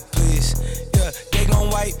hype, please. Yeah, they gon'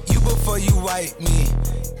 wipe you before you wipe me.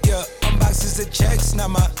 Yeah, unboxes of checks, not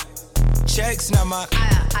my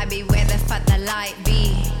I be where the fuck the light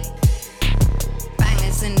be.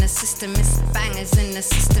 Bangers in the system, it's bangers in the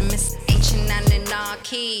system, it's ancient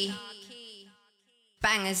anarchy.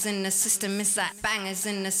 Bangers in the system, it's that. Bangers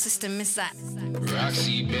in the system, it's that.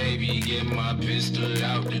 Roxy, baby, get my pistol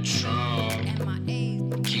out the trunk.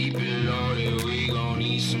 M.I.A. Keep it loaded, we gon'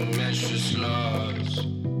 need some extra slugs.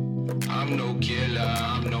 I'm no killer,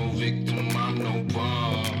 I'm no victim, I'm no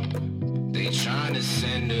pawn. They tryna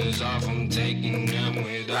send us off, I'm taking them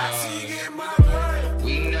with us.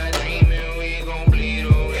 We not dreaming, we gon' bleed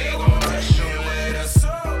away, gon' rush them later.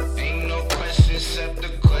 Ain't no question except the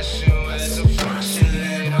question, where's the function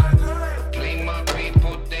later? Play my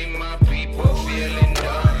people, they my people, feeling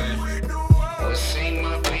done. What's ain't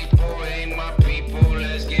my people,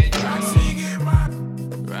 let's get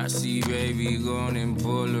drunk. Roxy, baby, gon' and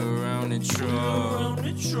pull around the truck.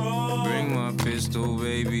 Bring my pistol,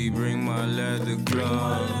 baby, bring my leather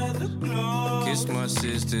glove. Kiss my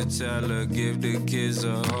sister, tell her, give the kids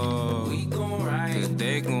a hug. We gon' ride, cause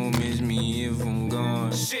they gon' miss me if I'm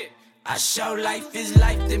gone. Shit, I show life is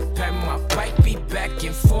life, then pack my pipe, be back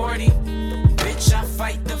in 40. Bitch, I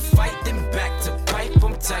fight the fight, then back to pipe,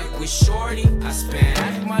 I'm tight with shorty. I spend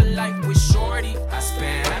half my life with shorty, I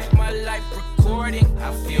spend half my life recording.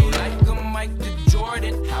 I feel like I'm Mike the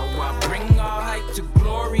Jordan, how I bring all hype to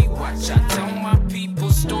glory. Watch, I tell my people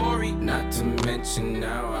story. Not to mention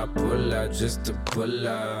now I pull out just to pull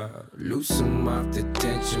out. Loosen off the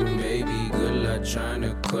tension, baby, good luck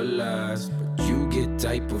tryna collage. But you get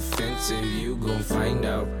type offensive, you gon' find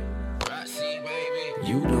out. Roxy, baby,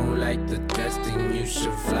 you don't like the testing, you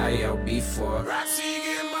should fly out before. Roxy,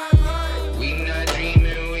 get my life. We not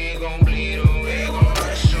dreaming, we gon' bleed away, gon'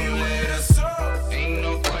 rush them later. Ain't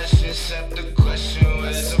no question except the question,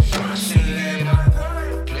 where's the function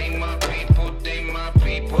later? Play my people, they my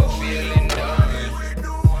people, feeling done.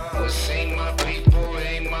 What's ain't my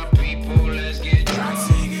people, let's get drunk.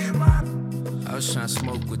 I was tryna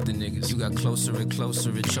smoke with the niggas. You got closer and closer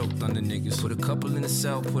and choked on the niggas. Put a couple in the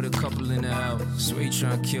cell, put a couple in the house. Swear you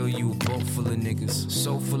tryna kill you, a boat full of niggas.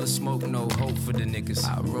 So full of smoke, no hope for the niggas.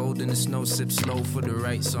 I rolled in the snow, sip slow for the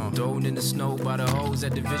right song. Thrown in the snow by the hoes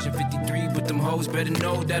at Division 53. But them hoes better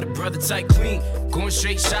know that a brother tight clean. Going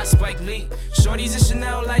straight shot, Spike Lee. Shorties and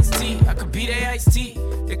Chanel lights tea. I could be their iced tea.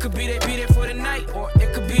 It could be they be there for the night. Or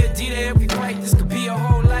it could be a D-Day every fight. This could be a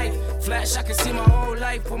whole life. Flash, I can see my whole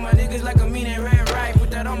life. Put my niggas like a mean and red right.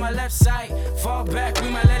 Put that on my left side. Fall back, we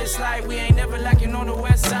might let it slide. We ain't never lacking on the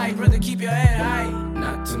west side. Brother, keep your head high.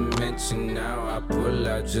 Not to mention now I pull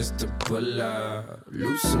out just to pull out.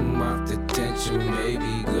 Loosen off the tension,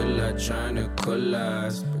 baby. Good luck trying to cool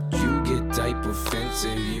us. But you get type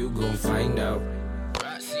offensive, you gon' find out.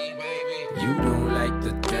 Roxy, baby. You don't like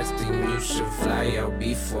the testing, you should fly out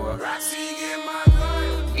before. Roxy, get my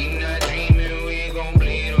gun. We not dreaming, we gon'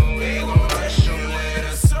 bleed or we gon' rush them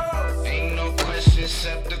later. Ain't no question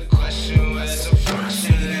except the question, where's the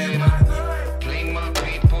function later? Play my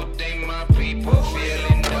people, they my people,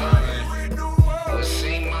 feeling done. We'll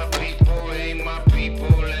see my people, hey my people,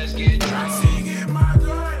 let's get drunk.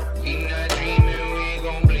 We not dreaming, we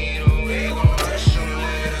gon' bleed or we gon' rush them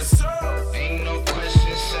later. Ain't no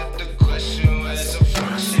question except the question, where's the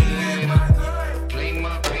function later? Play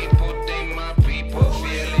my people, they my people,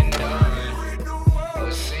 feeling done.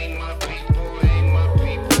 We'll see my people, hey my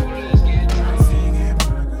people, let's get drunk.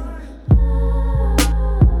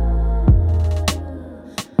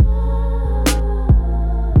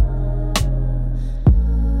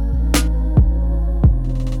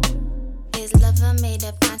 Is love a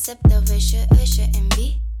made-up concept of it should or shouldn't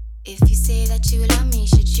be? If you say that you love me,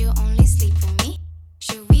 should you only sleep with me?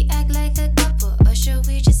 Should we act like a couple or should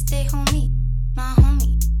we just stay homie? My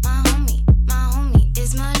homie, my homie, my homie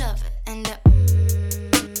is my lover. And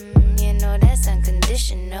you know that's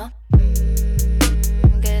unconditional.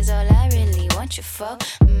 Cause all I really want you for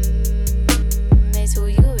is who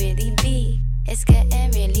you really be. It's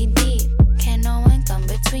getting really deep. Can no one come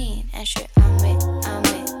between? And sure, I'm with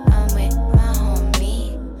my homie.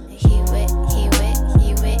 He with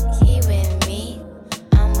me.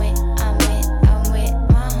 I'm with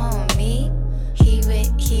my homie. He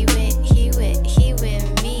with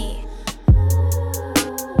me.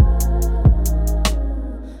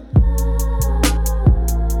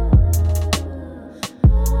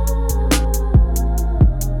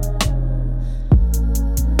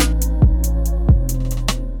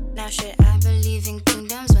 Now should I believe in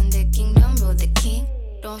kingdoms when the kingdom rule the king?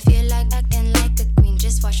 Don't feel like acting like a queen,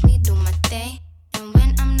 just watch me do my thing. And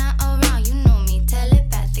when I'm not around, you know me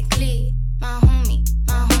telepathically. My homie,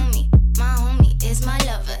 my homie, my homie is my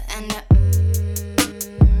lover. And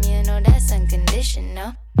you know that's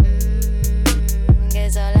unconditional.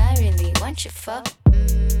 Cause all I really want you for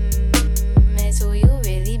is who you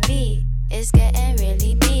really be. It's getting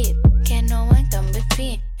really deep. Can no one come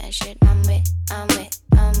between? And shit, I'm with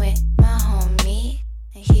my homie.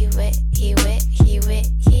 And he with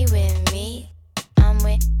me. I'm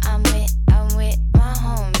with my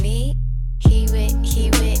homie. He with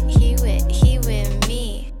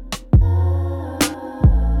me.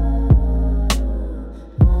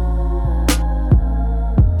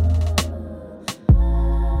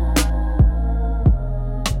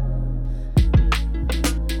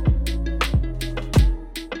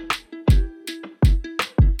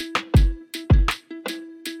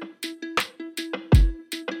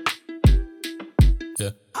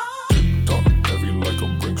 Yeah. Tick-tock, heavy like a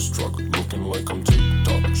Brinks truck, looking like I'm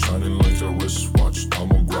tick-tock, shining like a wristwatch.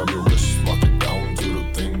 I'ma grab your wrist, lock it down to the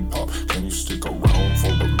thing pop. Can you stick around for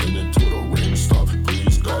a minute till the rain stop?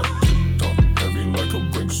 Please God, tick-tock, heavy like a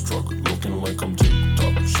Brinks truck, looking like I'm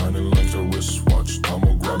tick-tock, shining like a wristwatch.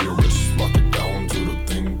 I'ma grab your wrist, lock it down to the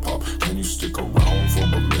thing pop. Can you stick around for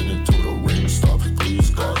a minute till the rain stop? Please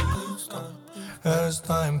God. As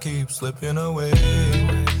time keeps slipping away,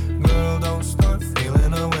 girl, don't start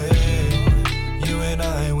feeling away. You and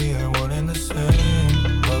I, we are one and the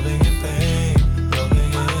same. Loving and pain,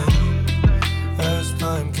 loving it. As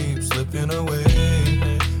time keeps slipping away,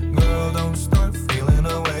 girl, don't start feeling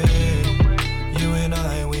away. You and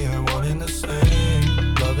I, we are one and the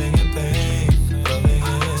same. Loving and pain, loving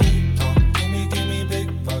it. Talk, give me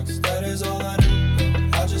big bucks, that is all I do.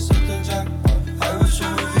 I just hit the jackpot. I wish you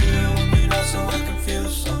were here with me now so I can feel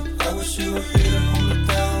some. I wish you were here to hold it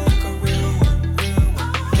down like a real one, real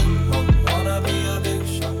one. Wanna be a big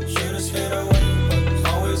shot, should have stayed away, but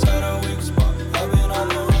always had a weak spot. I've been on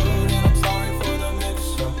the road and I'm sorry for the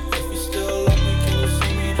mix-up. If you still love me, can you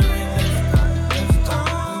see me during this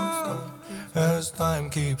time? As time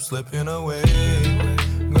keeps slipping away,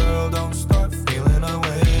 girl, don't start feeling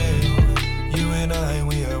away. You and I,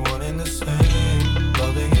 we are one and the same.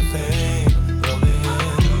 Loving and pain, loving it.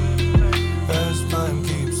 As time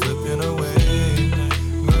keeps slipping away,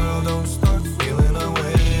 girl, don't start feeling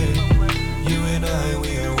away. You and I,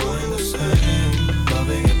 we are one and the same.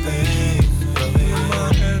 Loving and pain, loving it. With my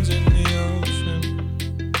hands in the ocean,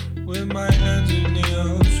 with my hands in the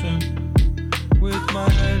ocean, with my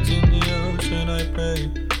hands in the ocean, I pray.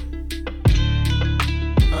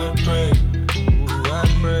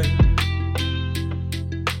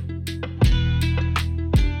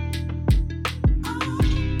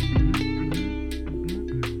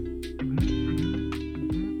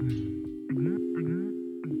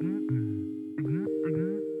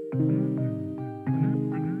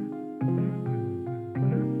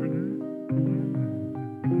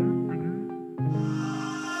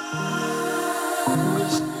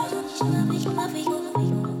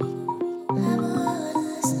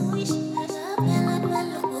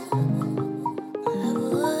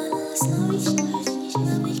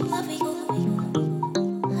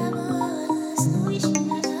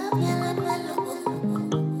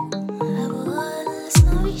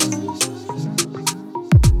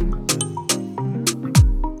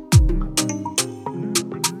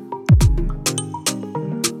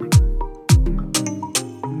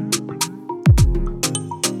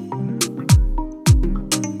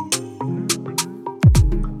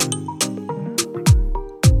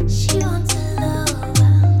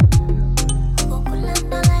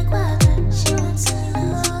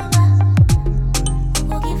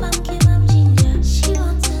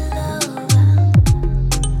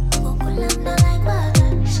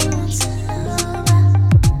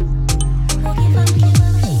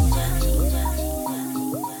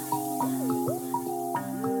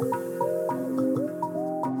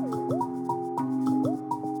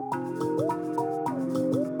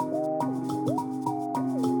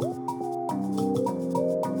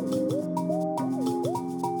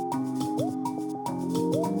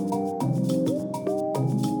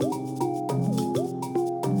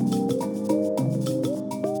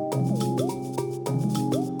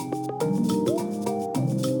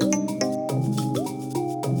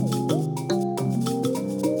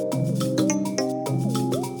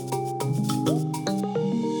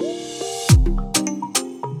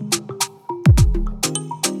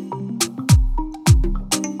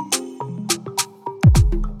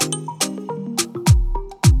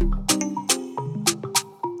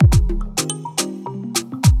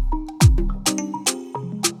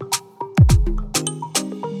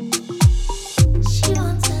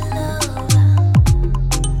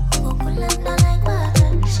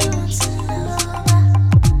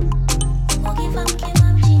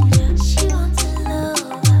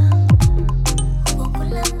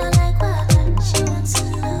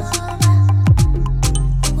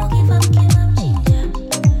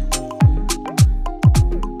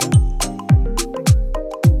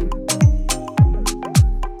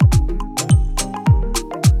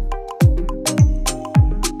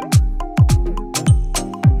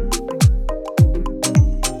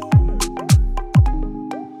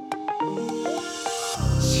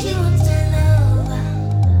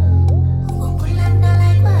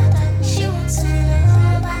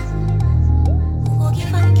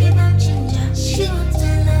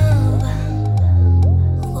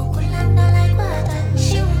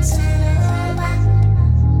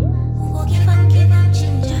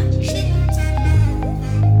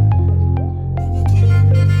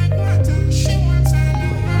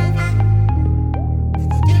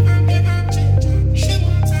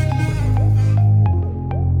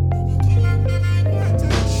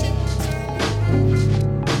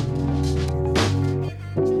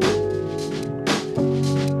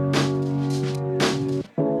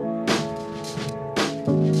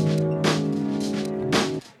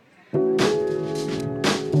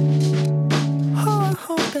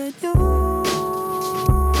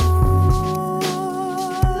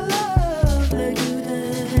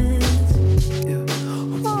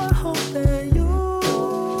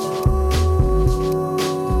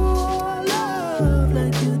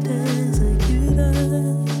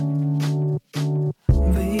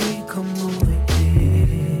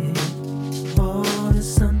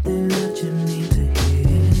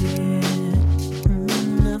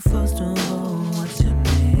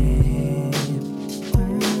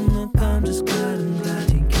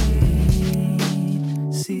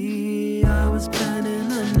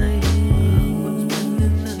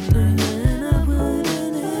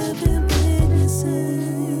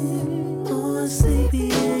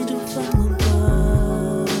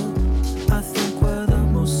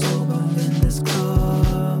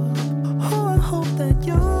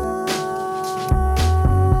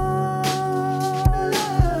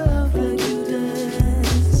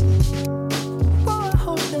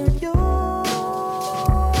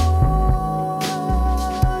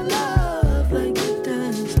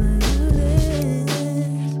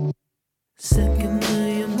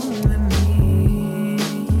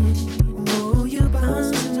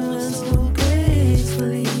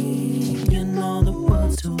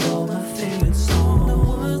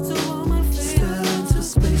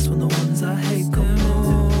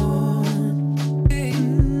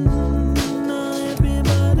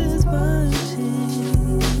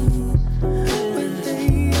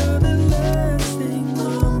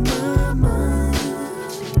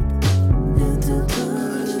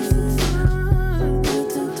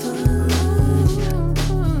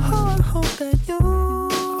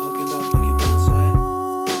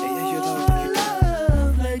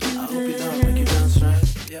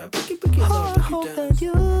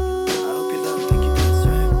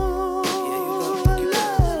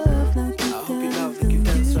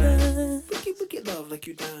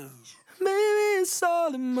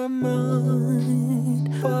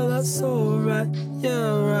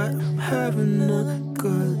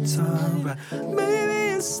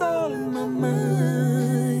 Maybe it's all in my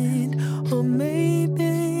mind, or maybe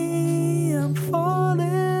I'm falling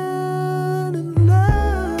in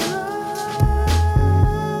love.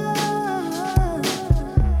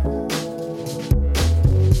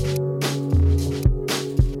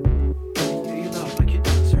 Yeah, you love like you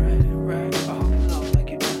dance, right? Right. Oh, love like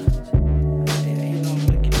you dance. Yeah, you love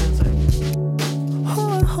like you dance.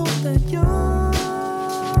 Oh, I hope that you're.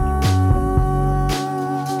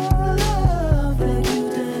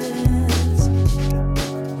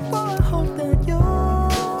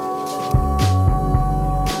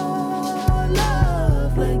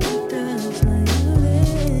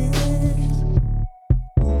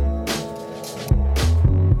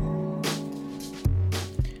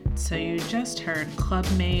 So you just heard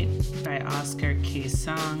Clubmate by Oscar K.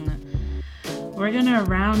 Sung. We're gonna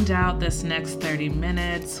round out this next 30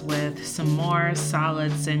 minutes with some more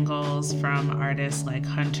solid singles from artists like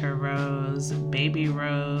Hunter Rose, Baby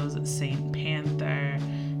Rose, Saint Panther,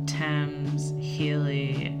 Thames,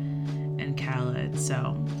 Healy, and Khaled.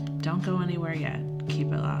 So don't go anywhere yet.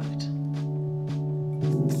 Keep it locked.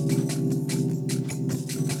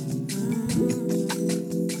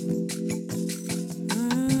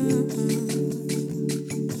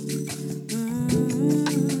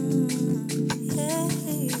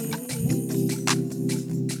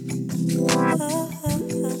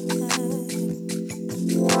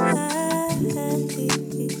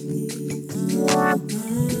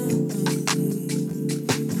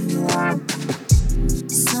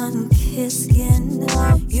 Sun-kissed skin,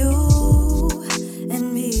 you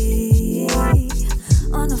and me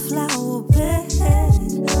on a flower bed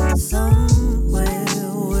somewhere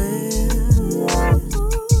where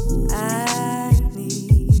I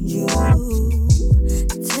need you to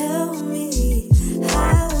tell me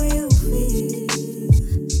how you feel,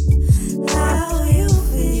 how you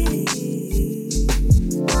feel.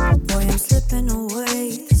 Boy, I'm slipping away,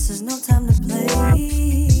 this is no time to play.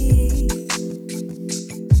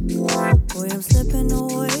 Boy, I'm slipping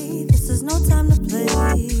away, this is no time to play.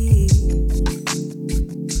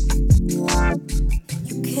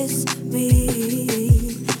 You kiss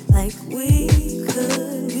me like we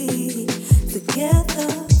could be together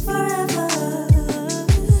forever,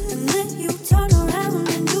 and then you turn around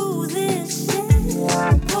and do this shit. Boy,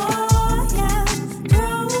 I'm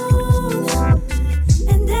grown,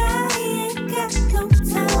 and I ain't got no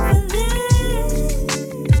time for this.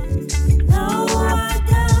 No, I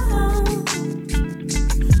don't.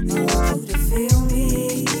 I want you to feel me.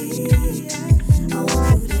 I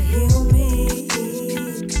want you to heal me.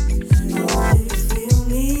 I want you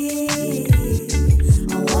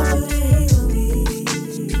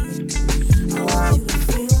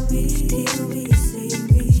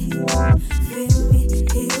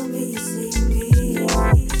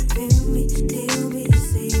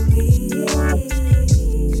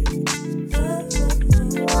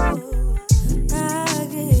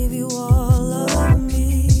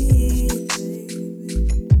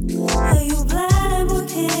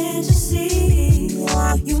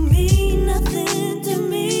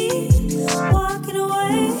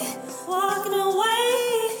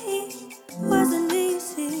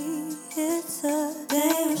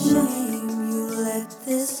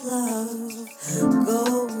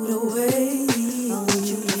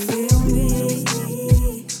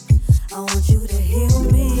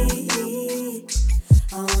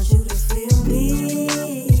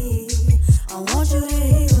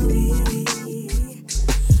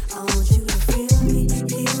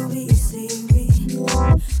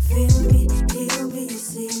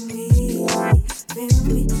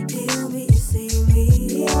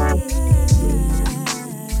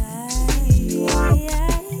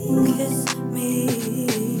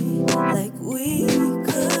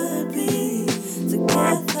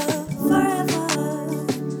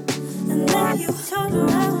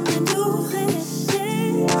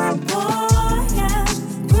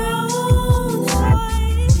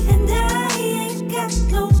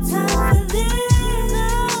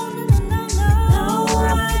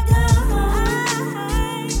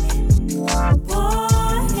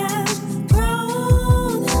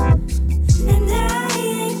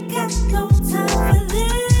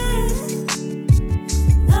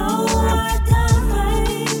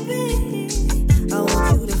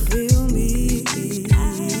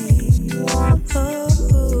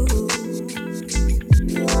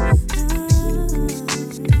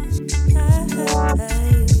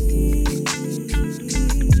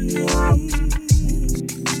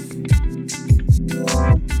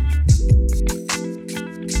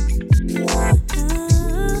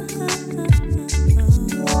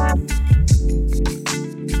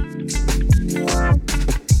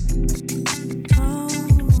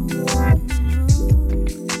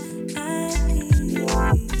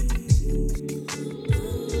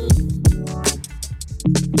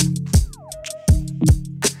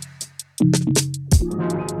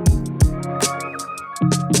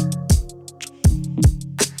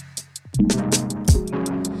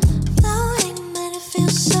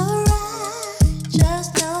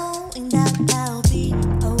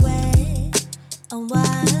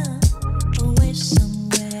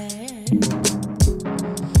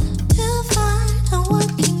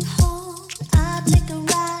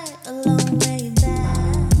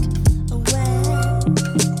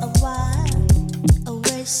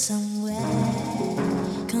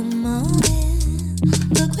morning,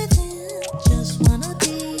 look within, just wanna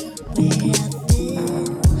be where I've been.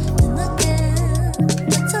 And again,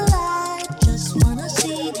 it's a lie, just wanna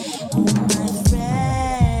see all my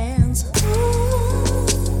friends. Ooh,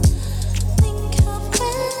 think of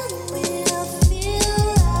when we'll feel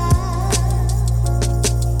right.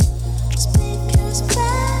 Speakers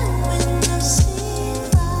play when the sea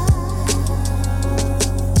cries.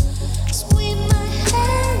 Sweep my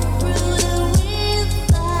hand through the wind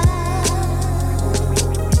line.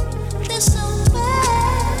 There's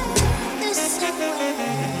somewhere, there's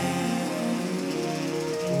somewhere.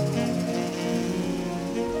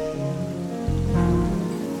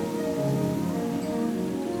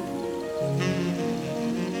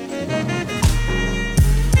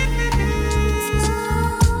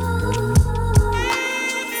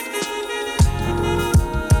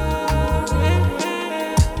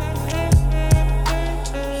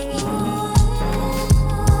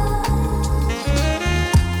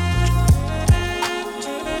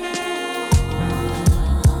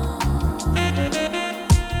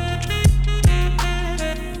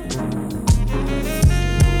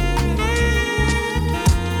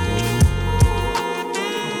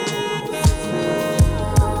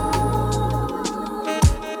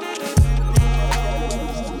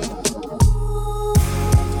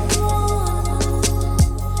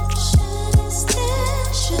 Should it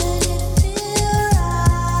stay? Should it feel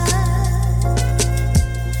right?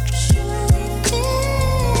 Should it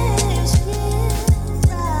feels real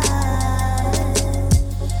right?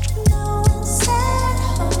 No one said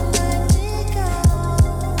hold my big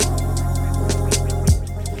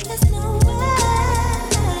There's no way.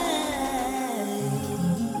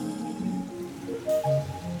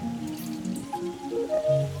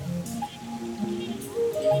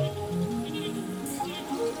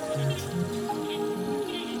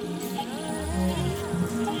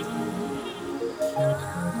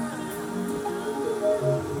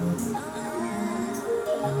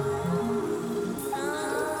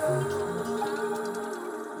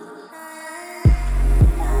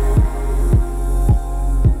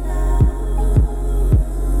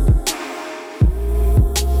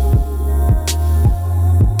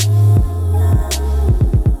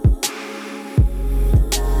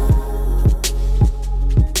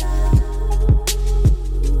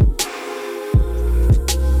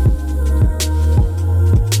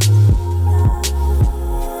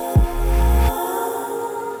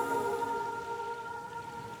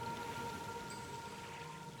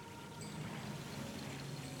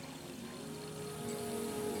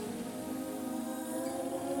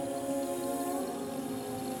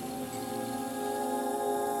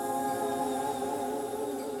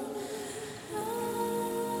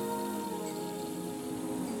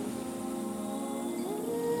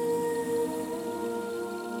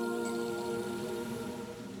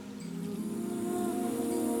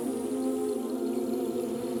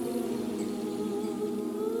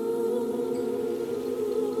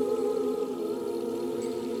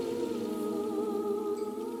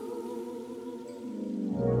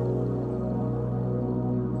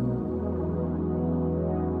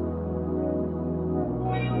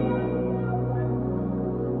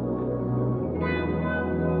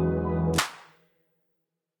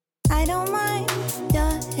 I don't mind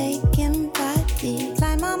your aching body.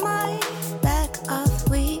 Fly my mind back off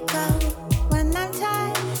we go. When I'm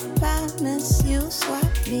tired, promise you swap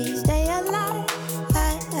me. Stay alive,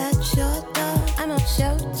 I at your door. I'm a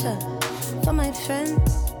shelter for my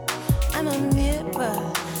friends. I'm a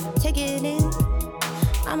mirror, take it in.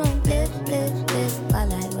 I'm a live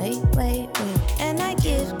while I wait. And I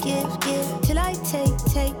give till I take.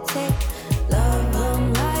 Love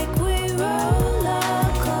 'em like we roller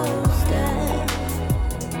coaster.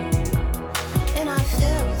 And I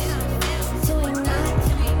feel till we not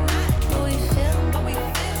what we feel.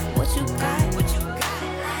 What you got?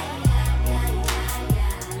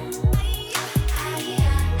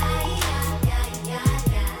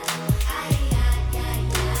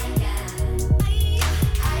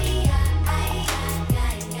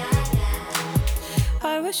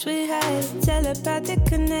 I wish we had a telepathic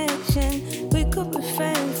connection. We could be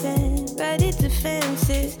friends and ready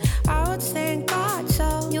defenses. I would thank God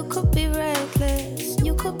so you could be reckless.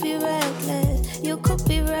 You could be reckless. You could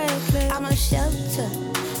be reckless. I'm a shelter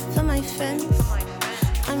for my friends.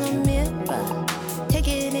 I'm a mirror, take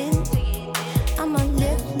it in. I'm a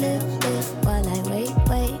live while I wait.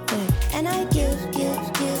 And I give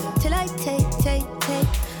till I take.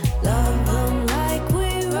 Love 'em like we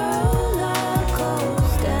roller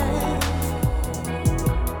coaster.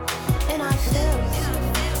 And I feel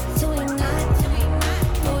till we not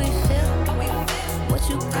what we feel. What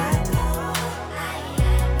you got?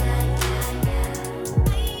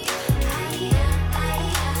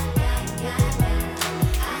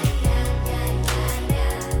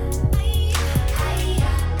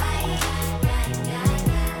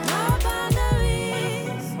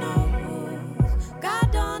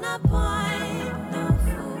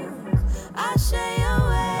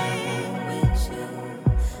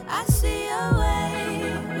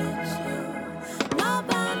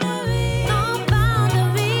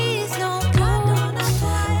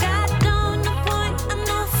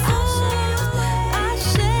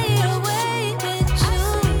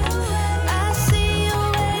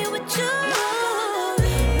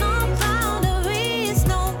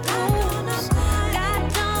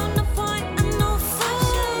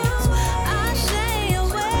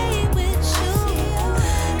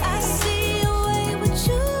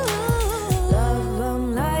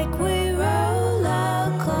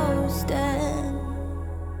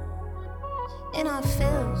 in our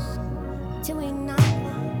fields. Till we not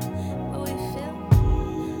what we feel.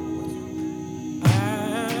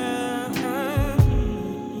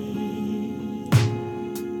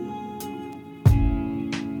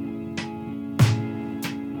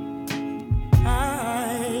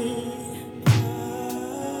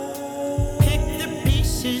 Pick the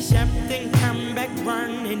pieces up, then come back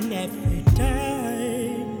running every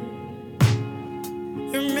time.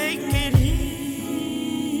 You make it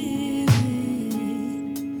easy.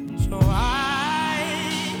 So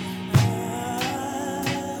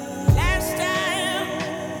last time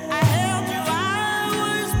I held you, I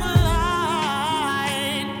was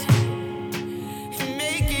blind. You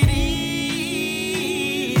make it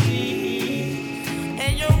easy,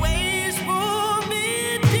 and your ways pull me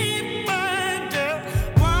deep underwater.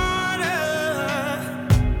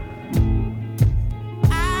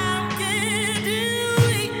 I'm getting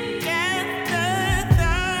weak.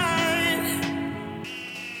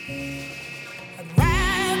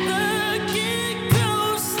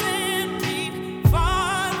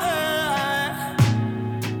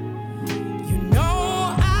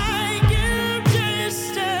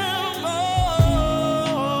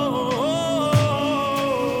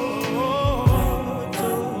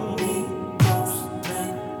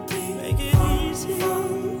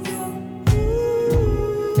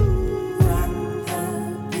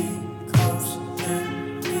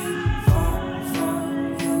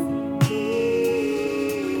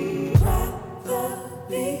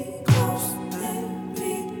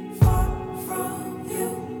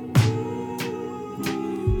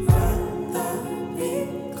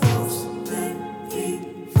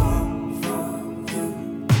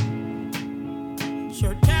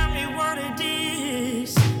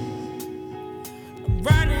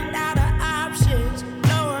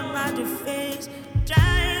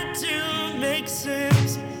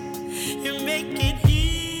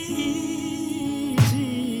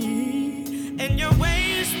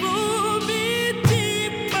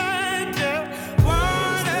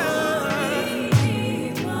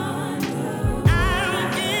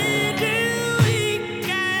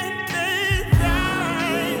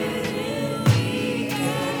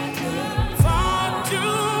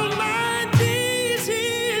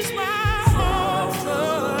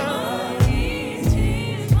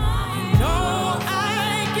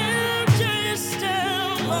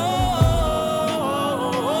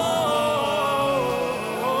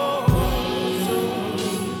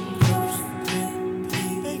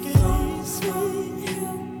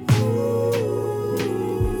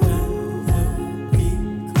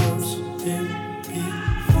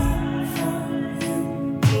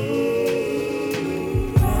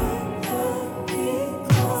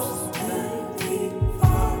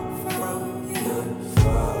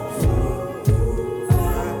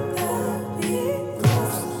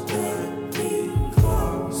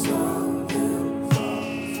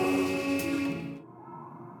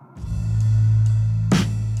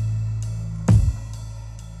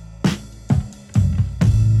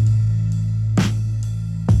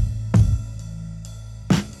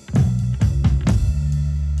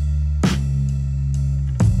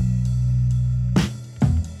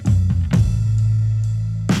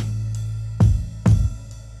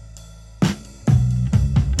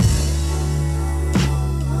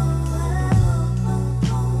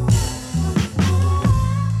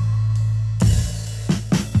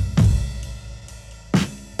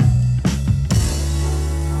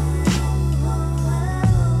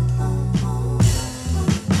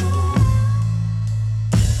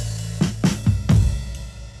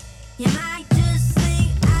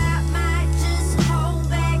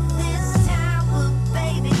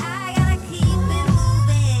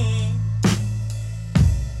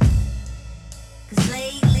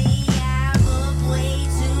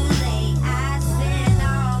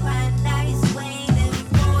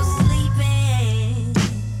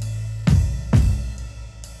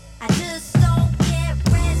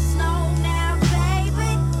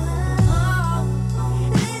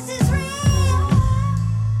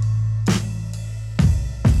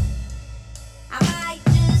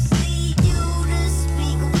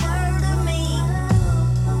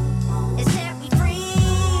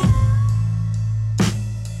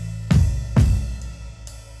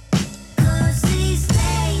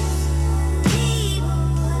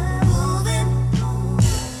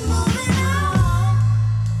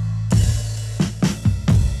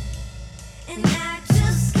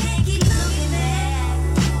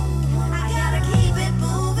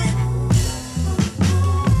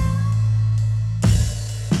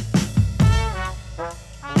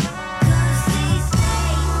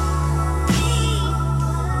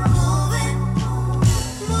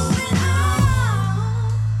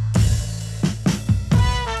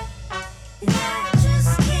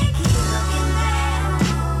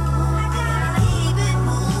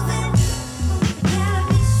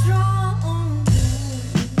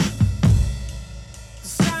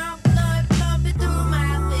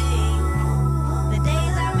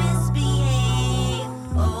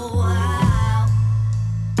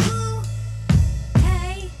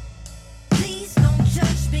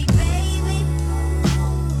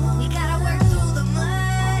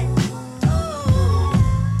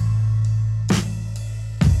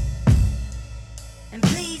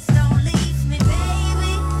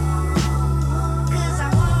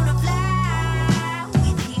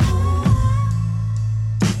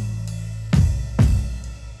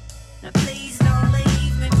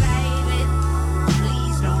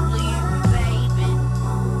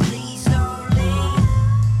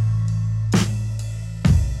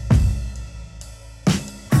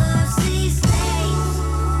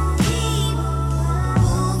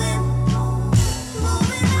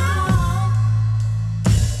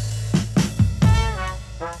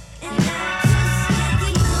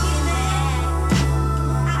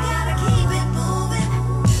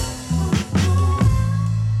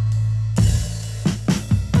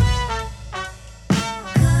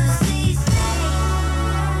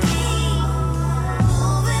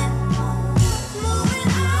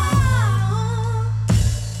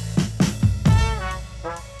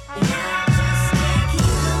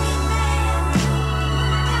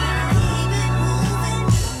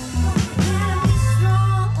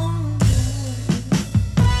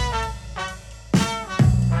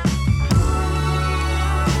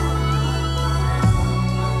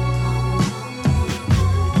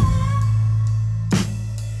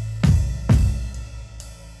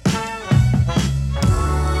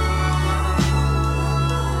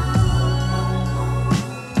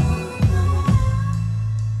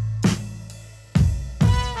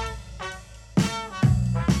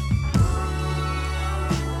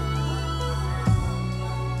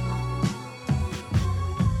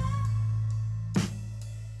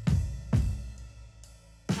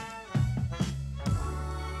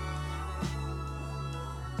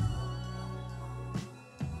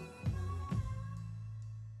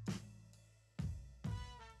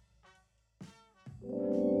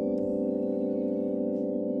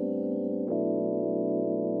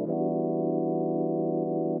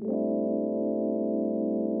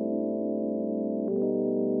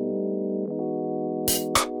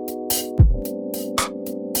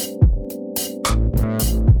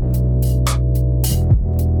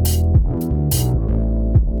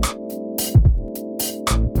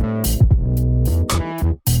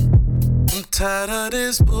 tired of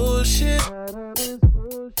this bullshit.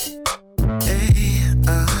 Hey,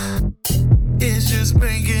 it's just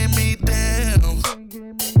bringing me down.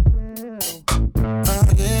 Oh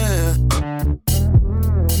yeah,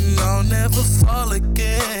 I'll never fall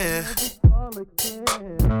again.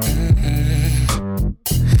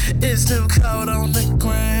 It's too cold on the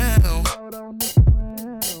ground.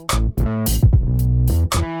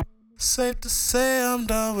 Safe to say I'm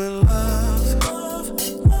done with love.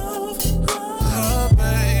 Oh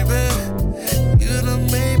baby, you done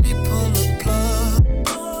made me pull a plug.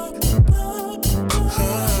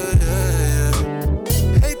 Oh yeah.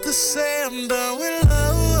 Hate to say I'm done with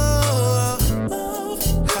love.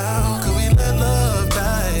 How could we let love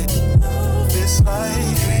die? This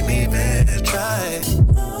life ain't even tried.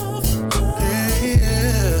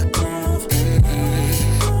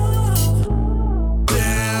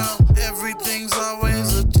 Everything's always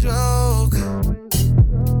a joke.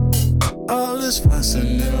 All this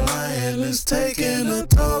fussing and lying is taking a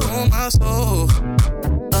toll on my soul.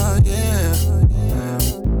 Oh yeah.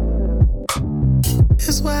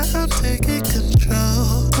 It's why I'm taking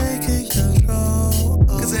control.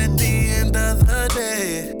 Cause at the end of the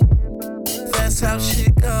day, that's how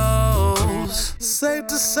shit goes. Safe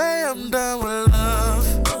to say I'm done with love.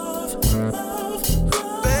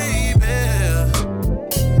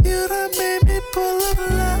 Pull up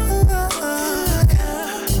love,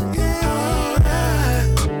 yeah, alright.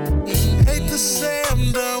 Hate to say I'm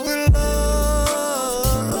done with love.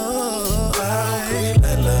 I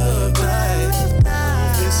let love die.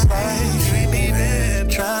 This life you ain't even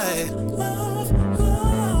tried. Love,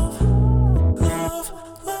 love, love,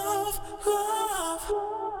 love, love.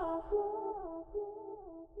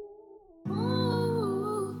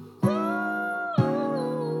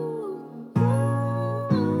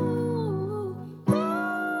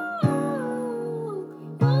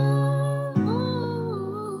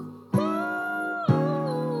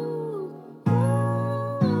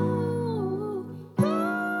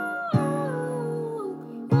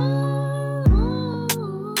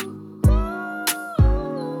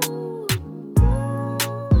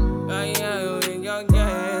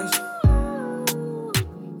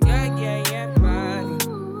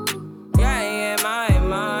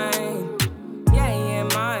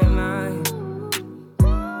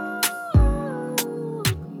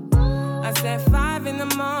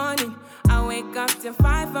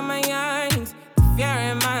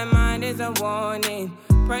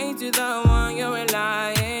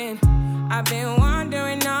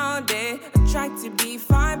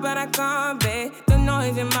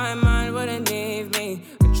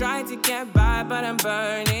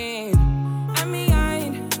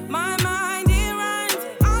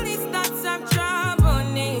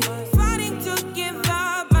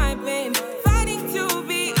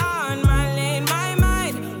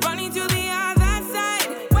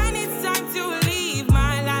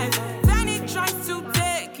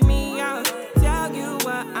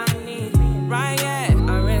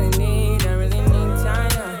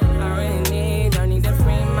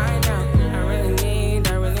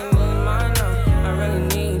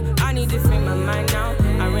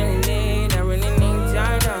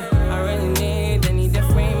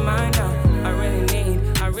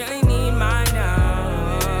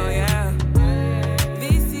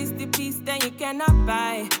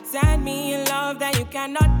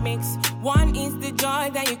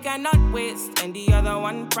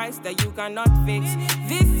 That you cannot fix.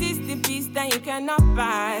 This is the peace that you cannot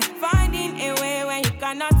buy. Finding a way where you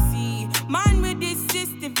cannot see. Man with this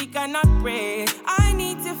system, he cannot pray. I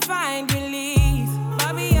need to find relief.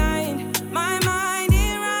 But behind my mind,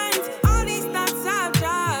 it runs. All these thoughts have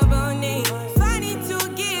trouble me. Fighting to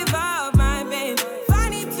give up my pain.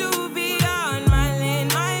 Fighting to be on my lane.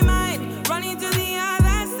 My mind running to the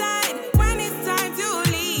other side. When it's time to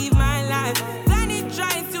leave my life, then it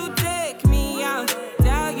tries to take me out.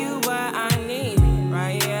 You what I need,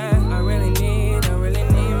 right? Yeah, I really need my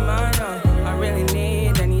love.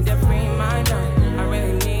 I need to free my love. I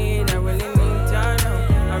really need Dada.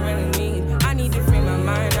 I need to free my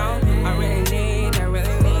mind now. I really need Dada.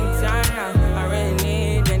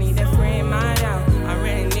 I need to free my love. I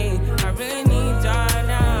really need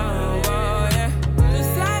Dada. Oh yeah, to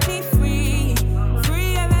set me free,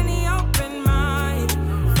 freer than the open mind,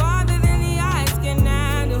 farther than the eyes can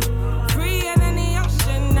handle, freer than the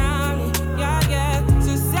ocean.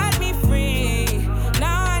 To set me free,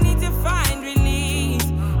 now I need to find release.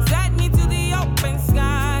 Set me to the open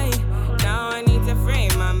sky, now I need to free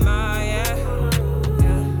my mind, yeah.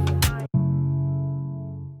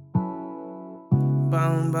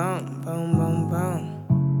 Boom, boom, boom, boom, boom.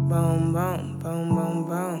 Boom, boom, boom, boom,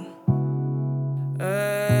 boom.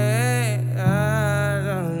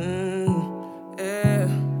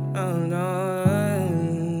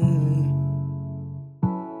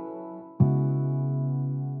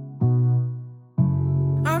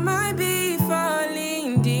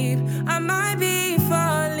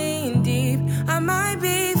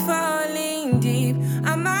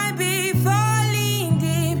 I might be falling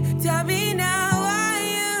deep. Tell me now what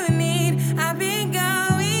you need. I've been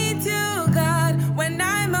going to God when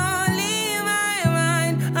I'm only in my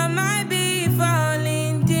mind. I might be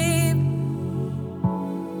falling deep.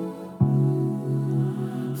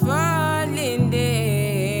 Falling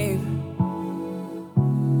deep.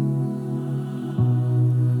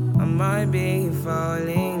 I might be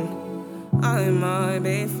falling. I might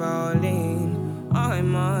be falling. I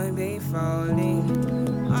might be falling.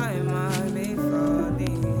 I might be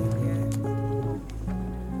falling.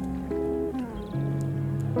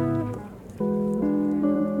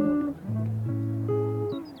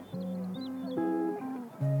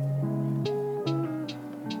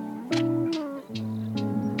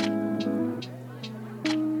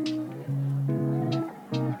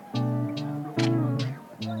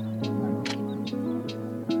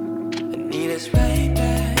 Need us right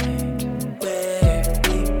back where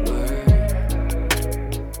we were.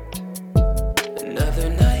 Another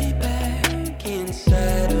night back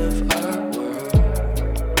inside of our world.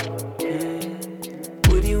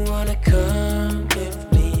 Would you wanna come with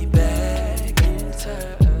me back in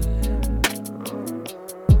time?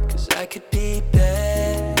 'Cause I could be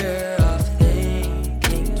better off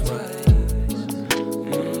thinking twice.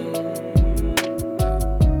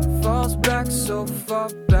 Falls back so far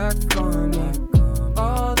back on me.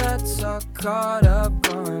 All that talk caught up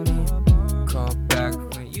on me. Call back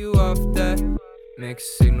when you off that.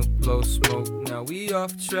 Mixed signal, blow smoke. Now we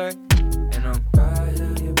off track. And I'm right to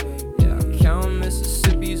you, baby. Yeah, I count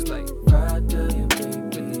Mississippi's like right to you, baby.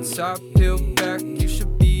 With the top hill back, you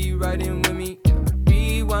should be riding with me. Yeah,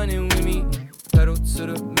 rewinding with me. Pedal to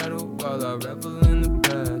the metal while I revel in the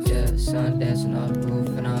past. Yeah, sun dancing on the roof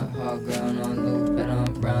and I'm hard ground on loop and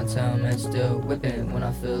I'm round town and still whipping. When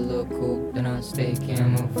I feel a little cool, then I stay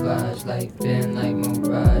camouflage like Ben, like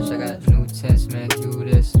Mirage. I got new tents, man, do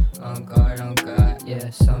this on guard, on God. Yeah,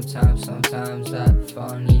 sometimes I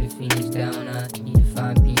fall, need a phoenix down. I need to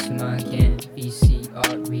find peace of mind, can't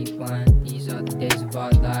VCR rewind. These are the days of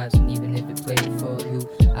our lives, and even if it played for you,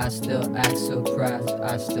 I still act surprised.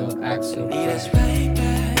 I still act surprised. Need us right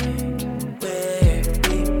back where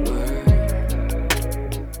we were.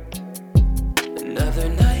 Another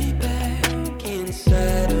night back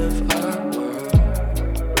inside of our world.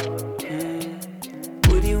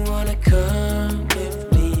 Would you wanna come with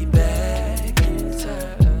me back in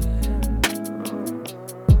time?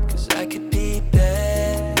 'Cause I could be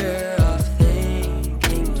better off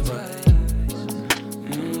thinking twice.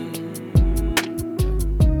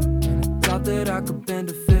 Thought that I could bend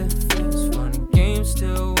a fifth. It's fun and games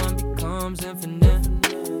till one becomes infinite.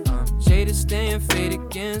 I'm jaded, staying faded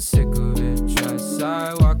again, sick of it. Try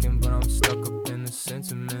sidewalking, but I'm stuck up in the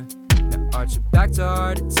sentiment. Now arch it back to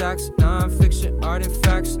heart attacks, non-fiction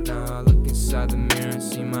artifacts. Now I look inside the mirror and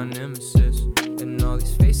see my nemesis. And all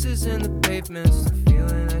these faces in the pavements, I'm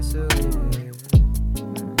feeling isolated.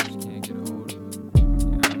 I just can't get a hold of it.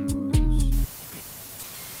 Yeah, I'm rich.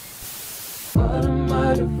 But I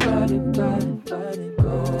might have let it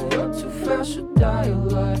go. Up too fast or die a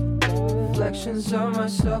lot. Reflections of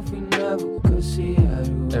myself we never could see eye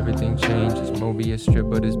to eye. Everything changes, Mobius strip,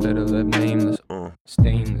 but it's better left nameless.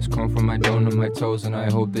 Stainless, come from my dome to my toes, and I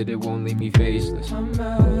hope that it won't leave me faceless. I'm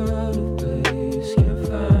out of place, can't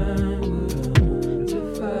find words to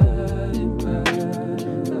fight it back.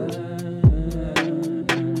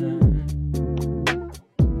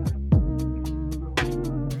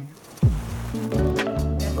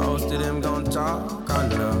 Most of them gon' talk, I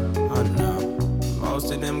know.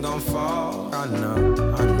 Most of them gon' fall, I know.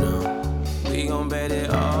 We gon' bet it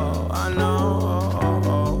all, I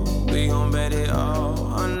know. We gon' bet it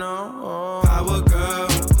all, I know. Power girl,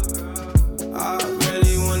 I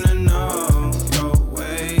really wanna know your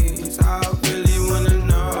ways. I really wanna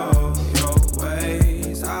know your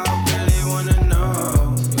ways. I really wanna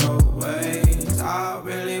know your ways. I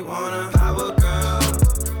really wanna. Power girl,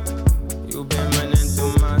 you been running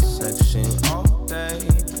through my section all day.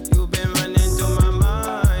 You been running through my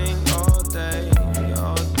mind all day,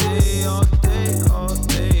 all day, all day, all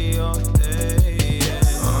day, all day. Yeah.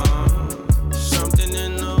 Something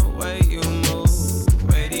in the way you move,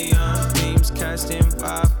 radiant beams casting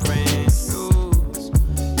vibrant hues.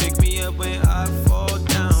 Pick me up when I fall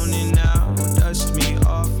down and now dust me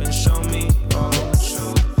off and show me all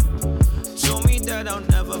truth. Told me that I'll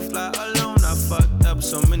never fly alone. I fucked up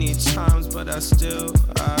so many times, but I still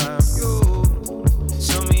have you.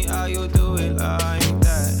 Tell me how you do it like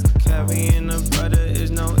that. Carrying a brother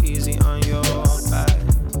is no easy on your back.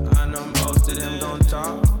 I know most of them gon'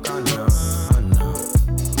 talk, I know.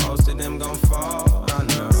 Most of them gon' fall, I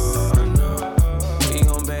know. We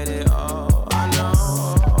gon' bet it all, I know.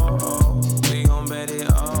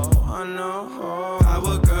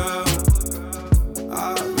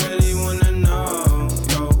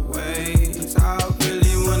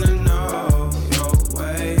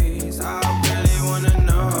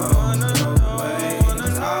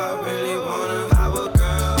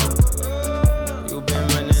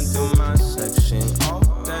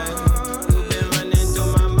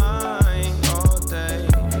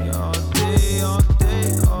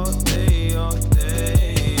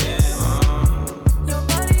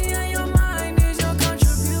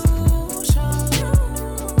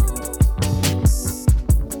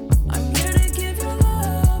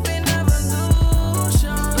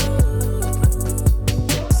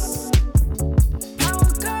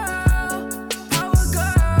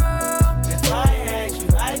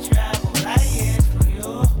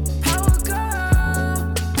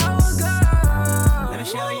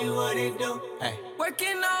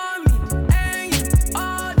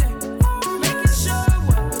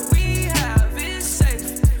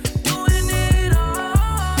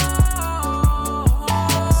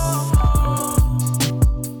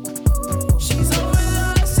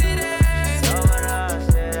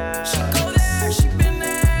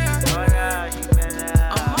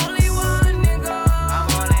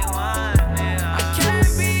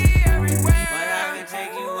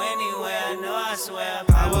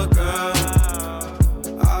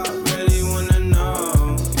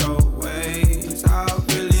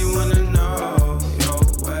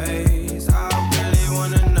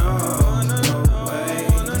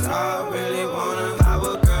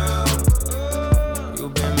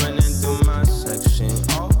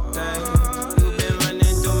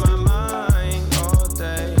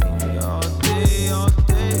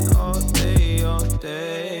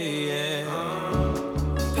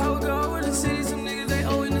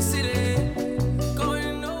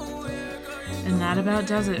 about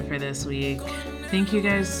does it for this week. Thank you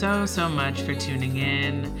guys so much for tuning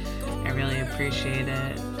in. I really appreciate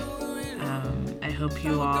it. I hope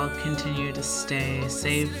you all continue to stay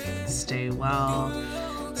safe, stay well,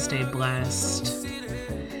 stay blessed.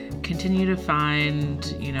 Continue to find,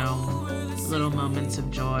 little moments of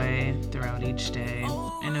joy throughout each day.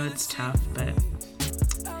 I know it's tough, but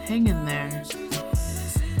hang in there.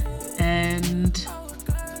 And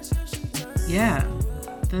yeah,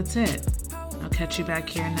 that's it. I'll catch you back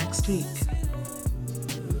here next week.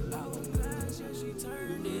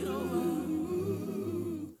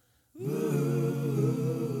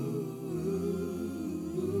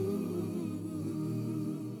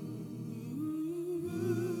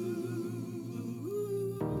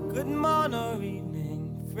 Good morning or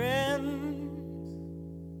evening, friends.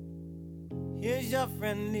 Here's your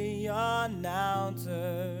friendly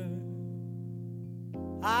announcer.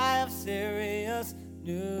 I have serious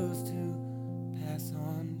news to pass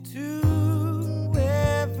on to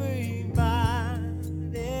everybody.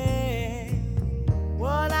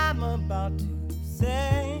 What I'm about to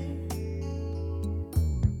say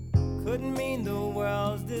could mean the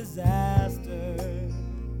world's disaster.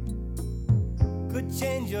 Could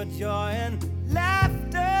change your joy and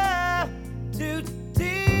laughter to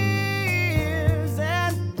tears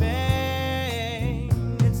and pain.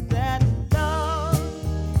 It's that love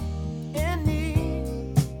in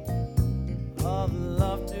need of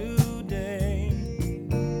love today.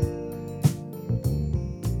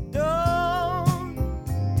 Don't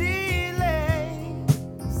delay,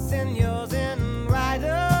 send yours in right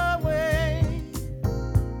away.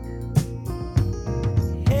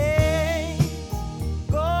 Hey,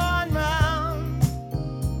 going round,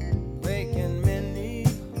 breaking many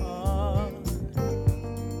hearts.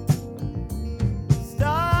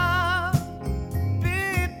 Stop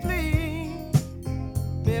it, please,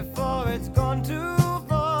 before it's gone too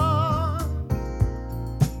far.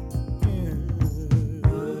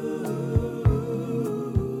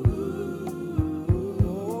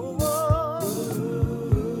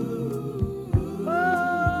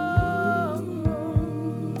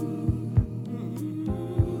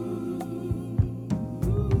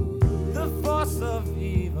 The force of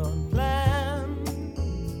evil plans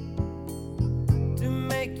to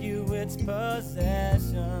make you its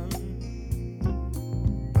possession,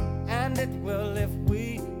 and it will if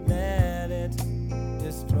we let it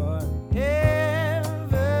destroy everybody.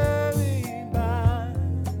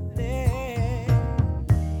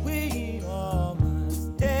 We all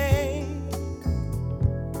must take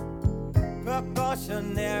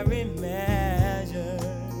precautionary measures.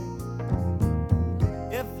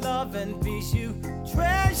 If love and peace you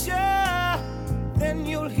treasure, then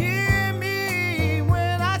you'll hear me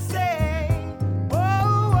when I say,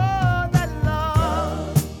 oh, that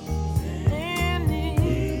love in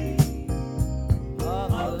need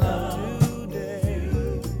of love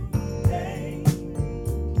today.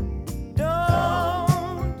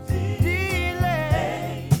 Don't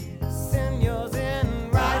delay, send yours in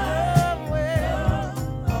right away.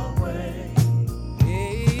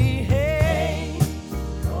 Hey, hey,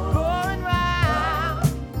 going round,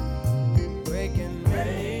 breaking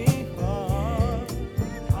many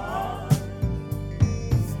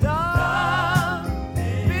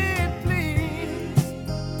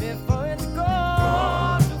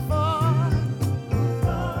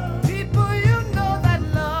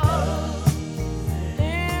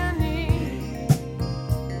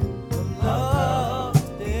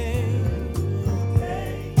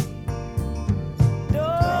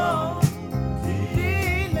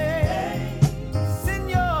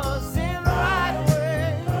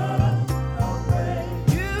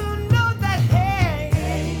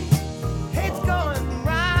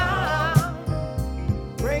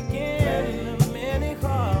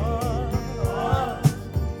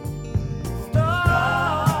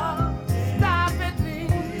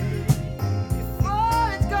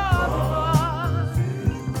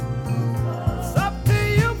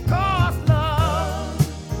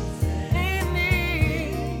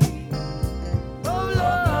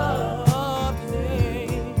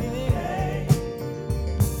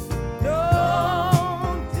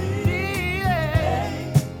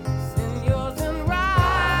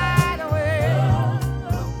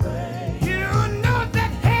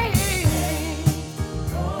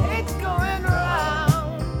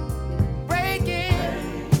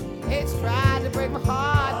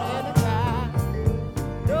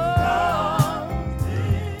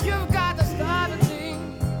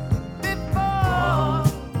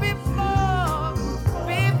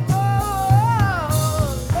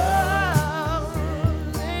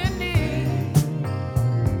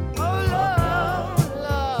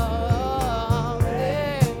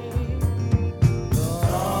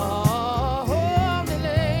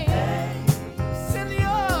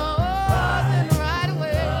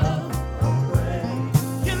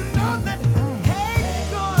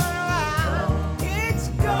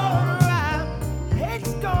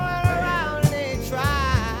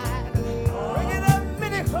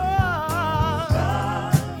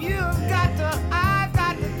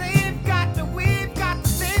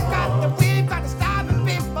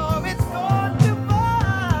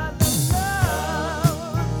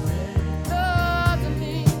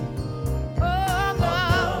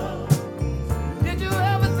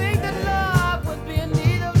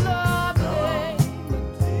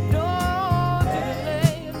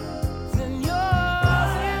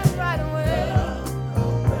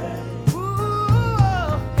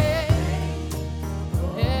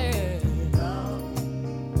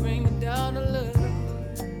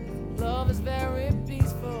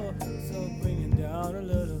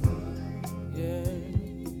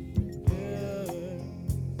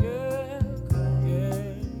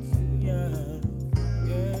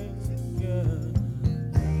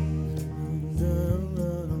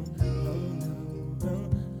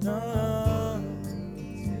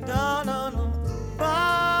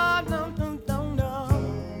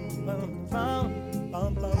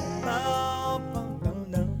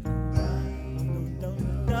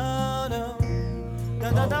Da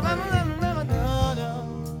da da da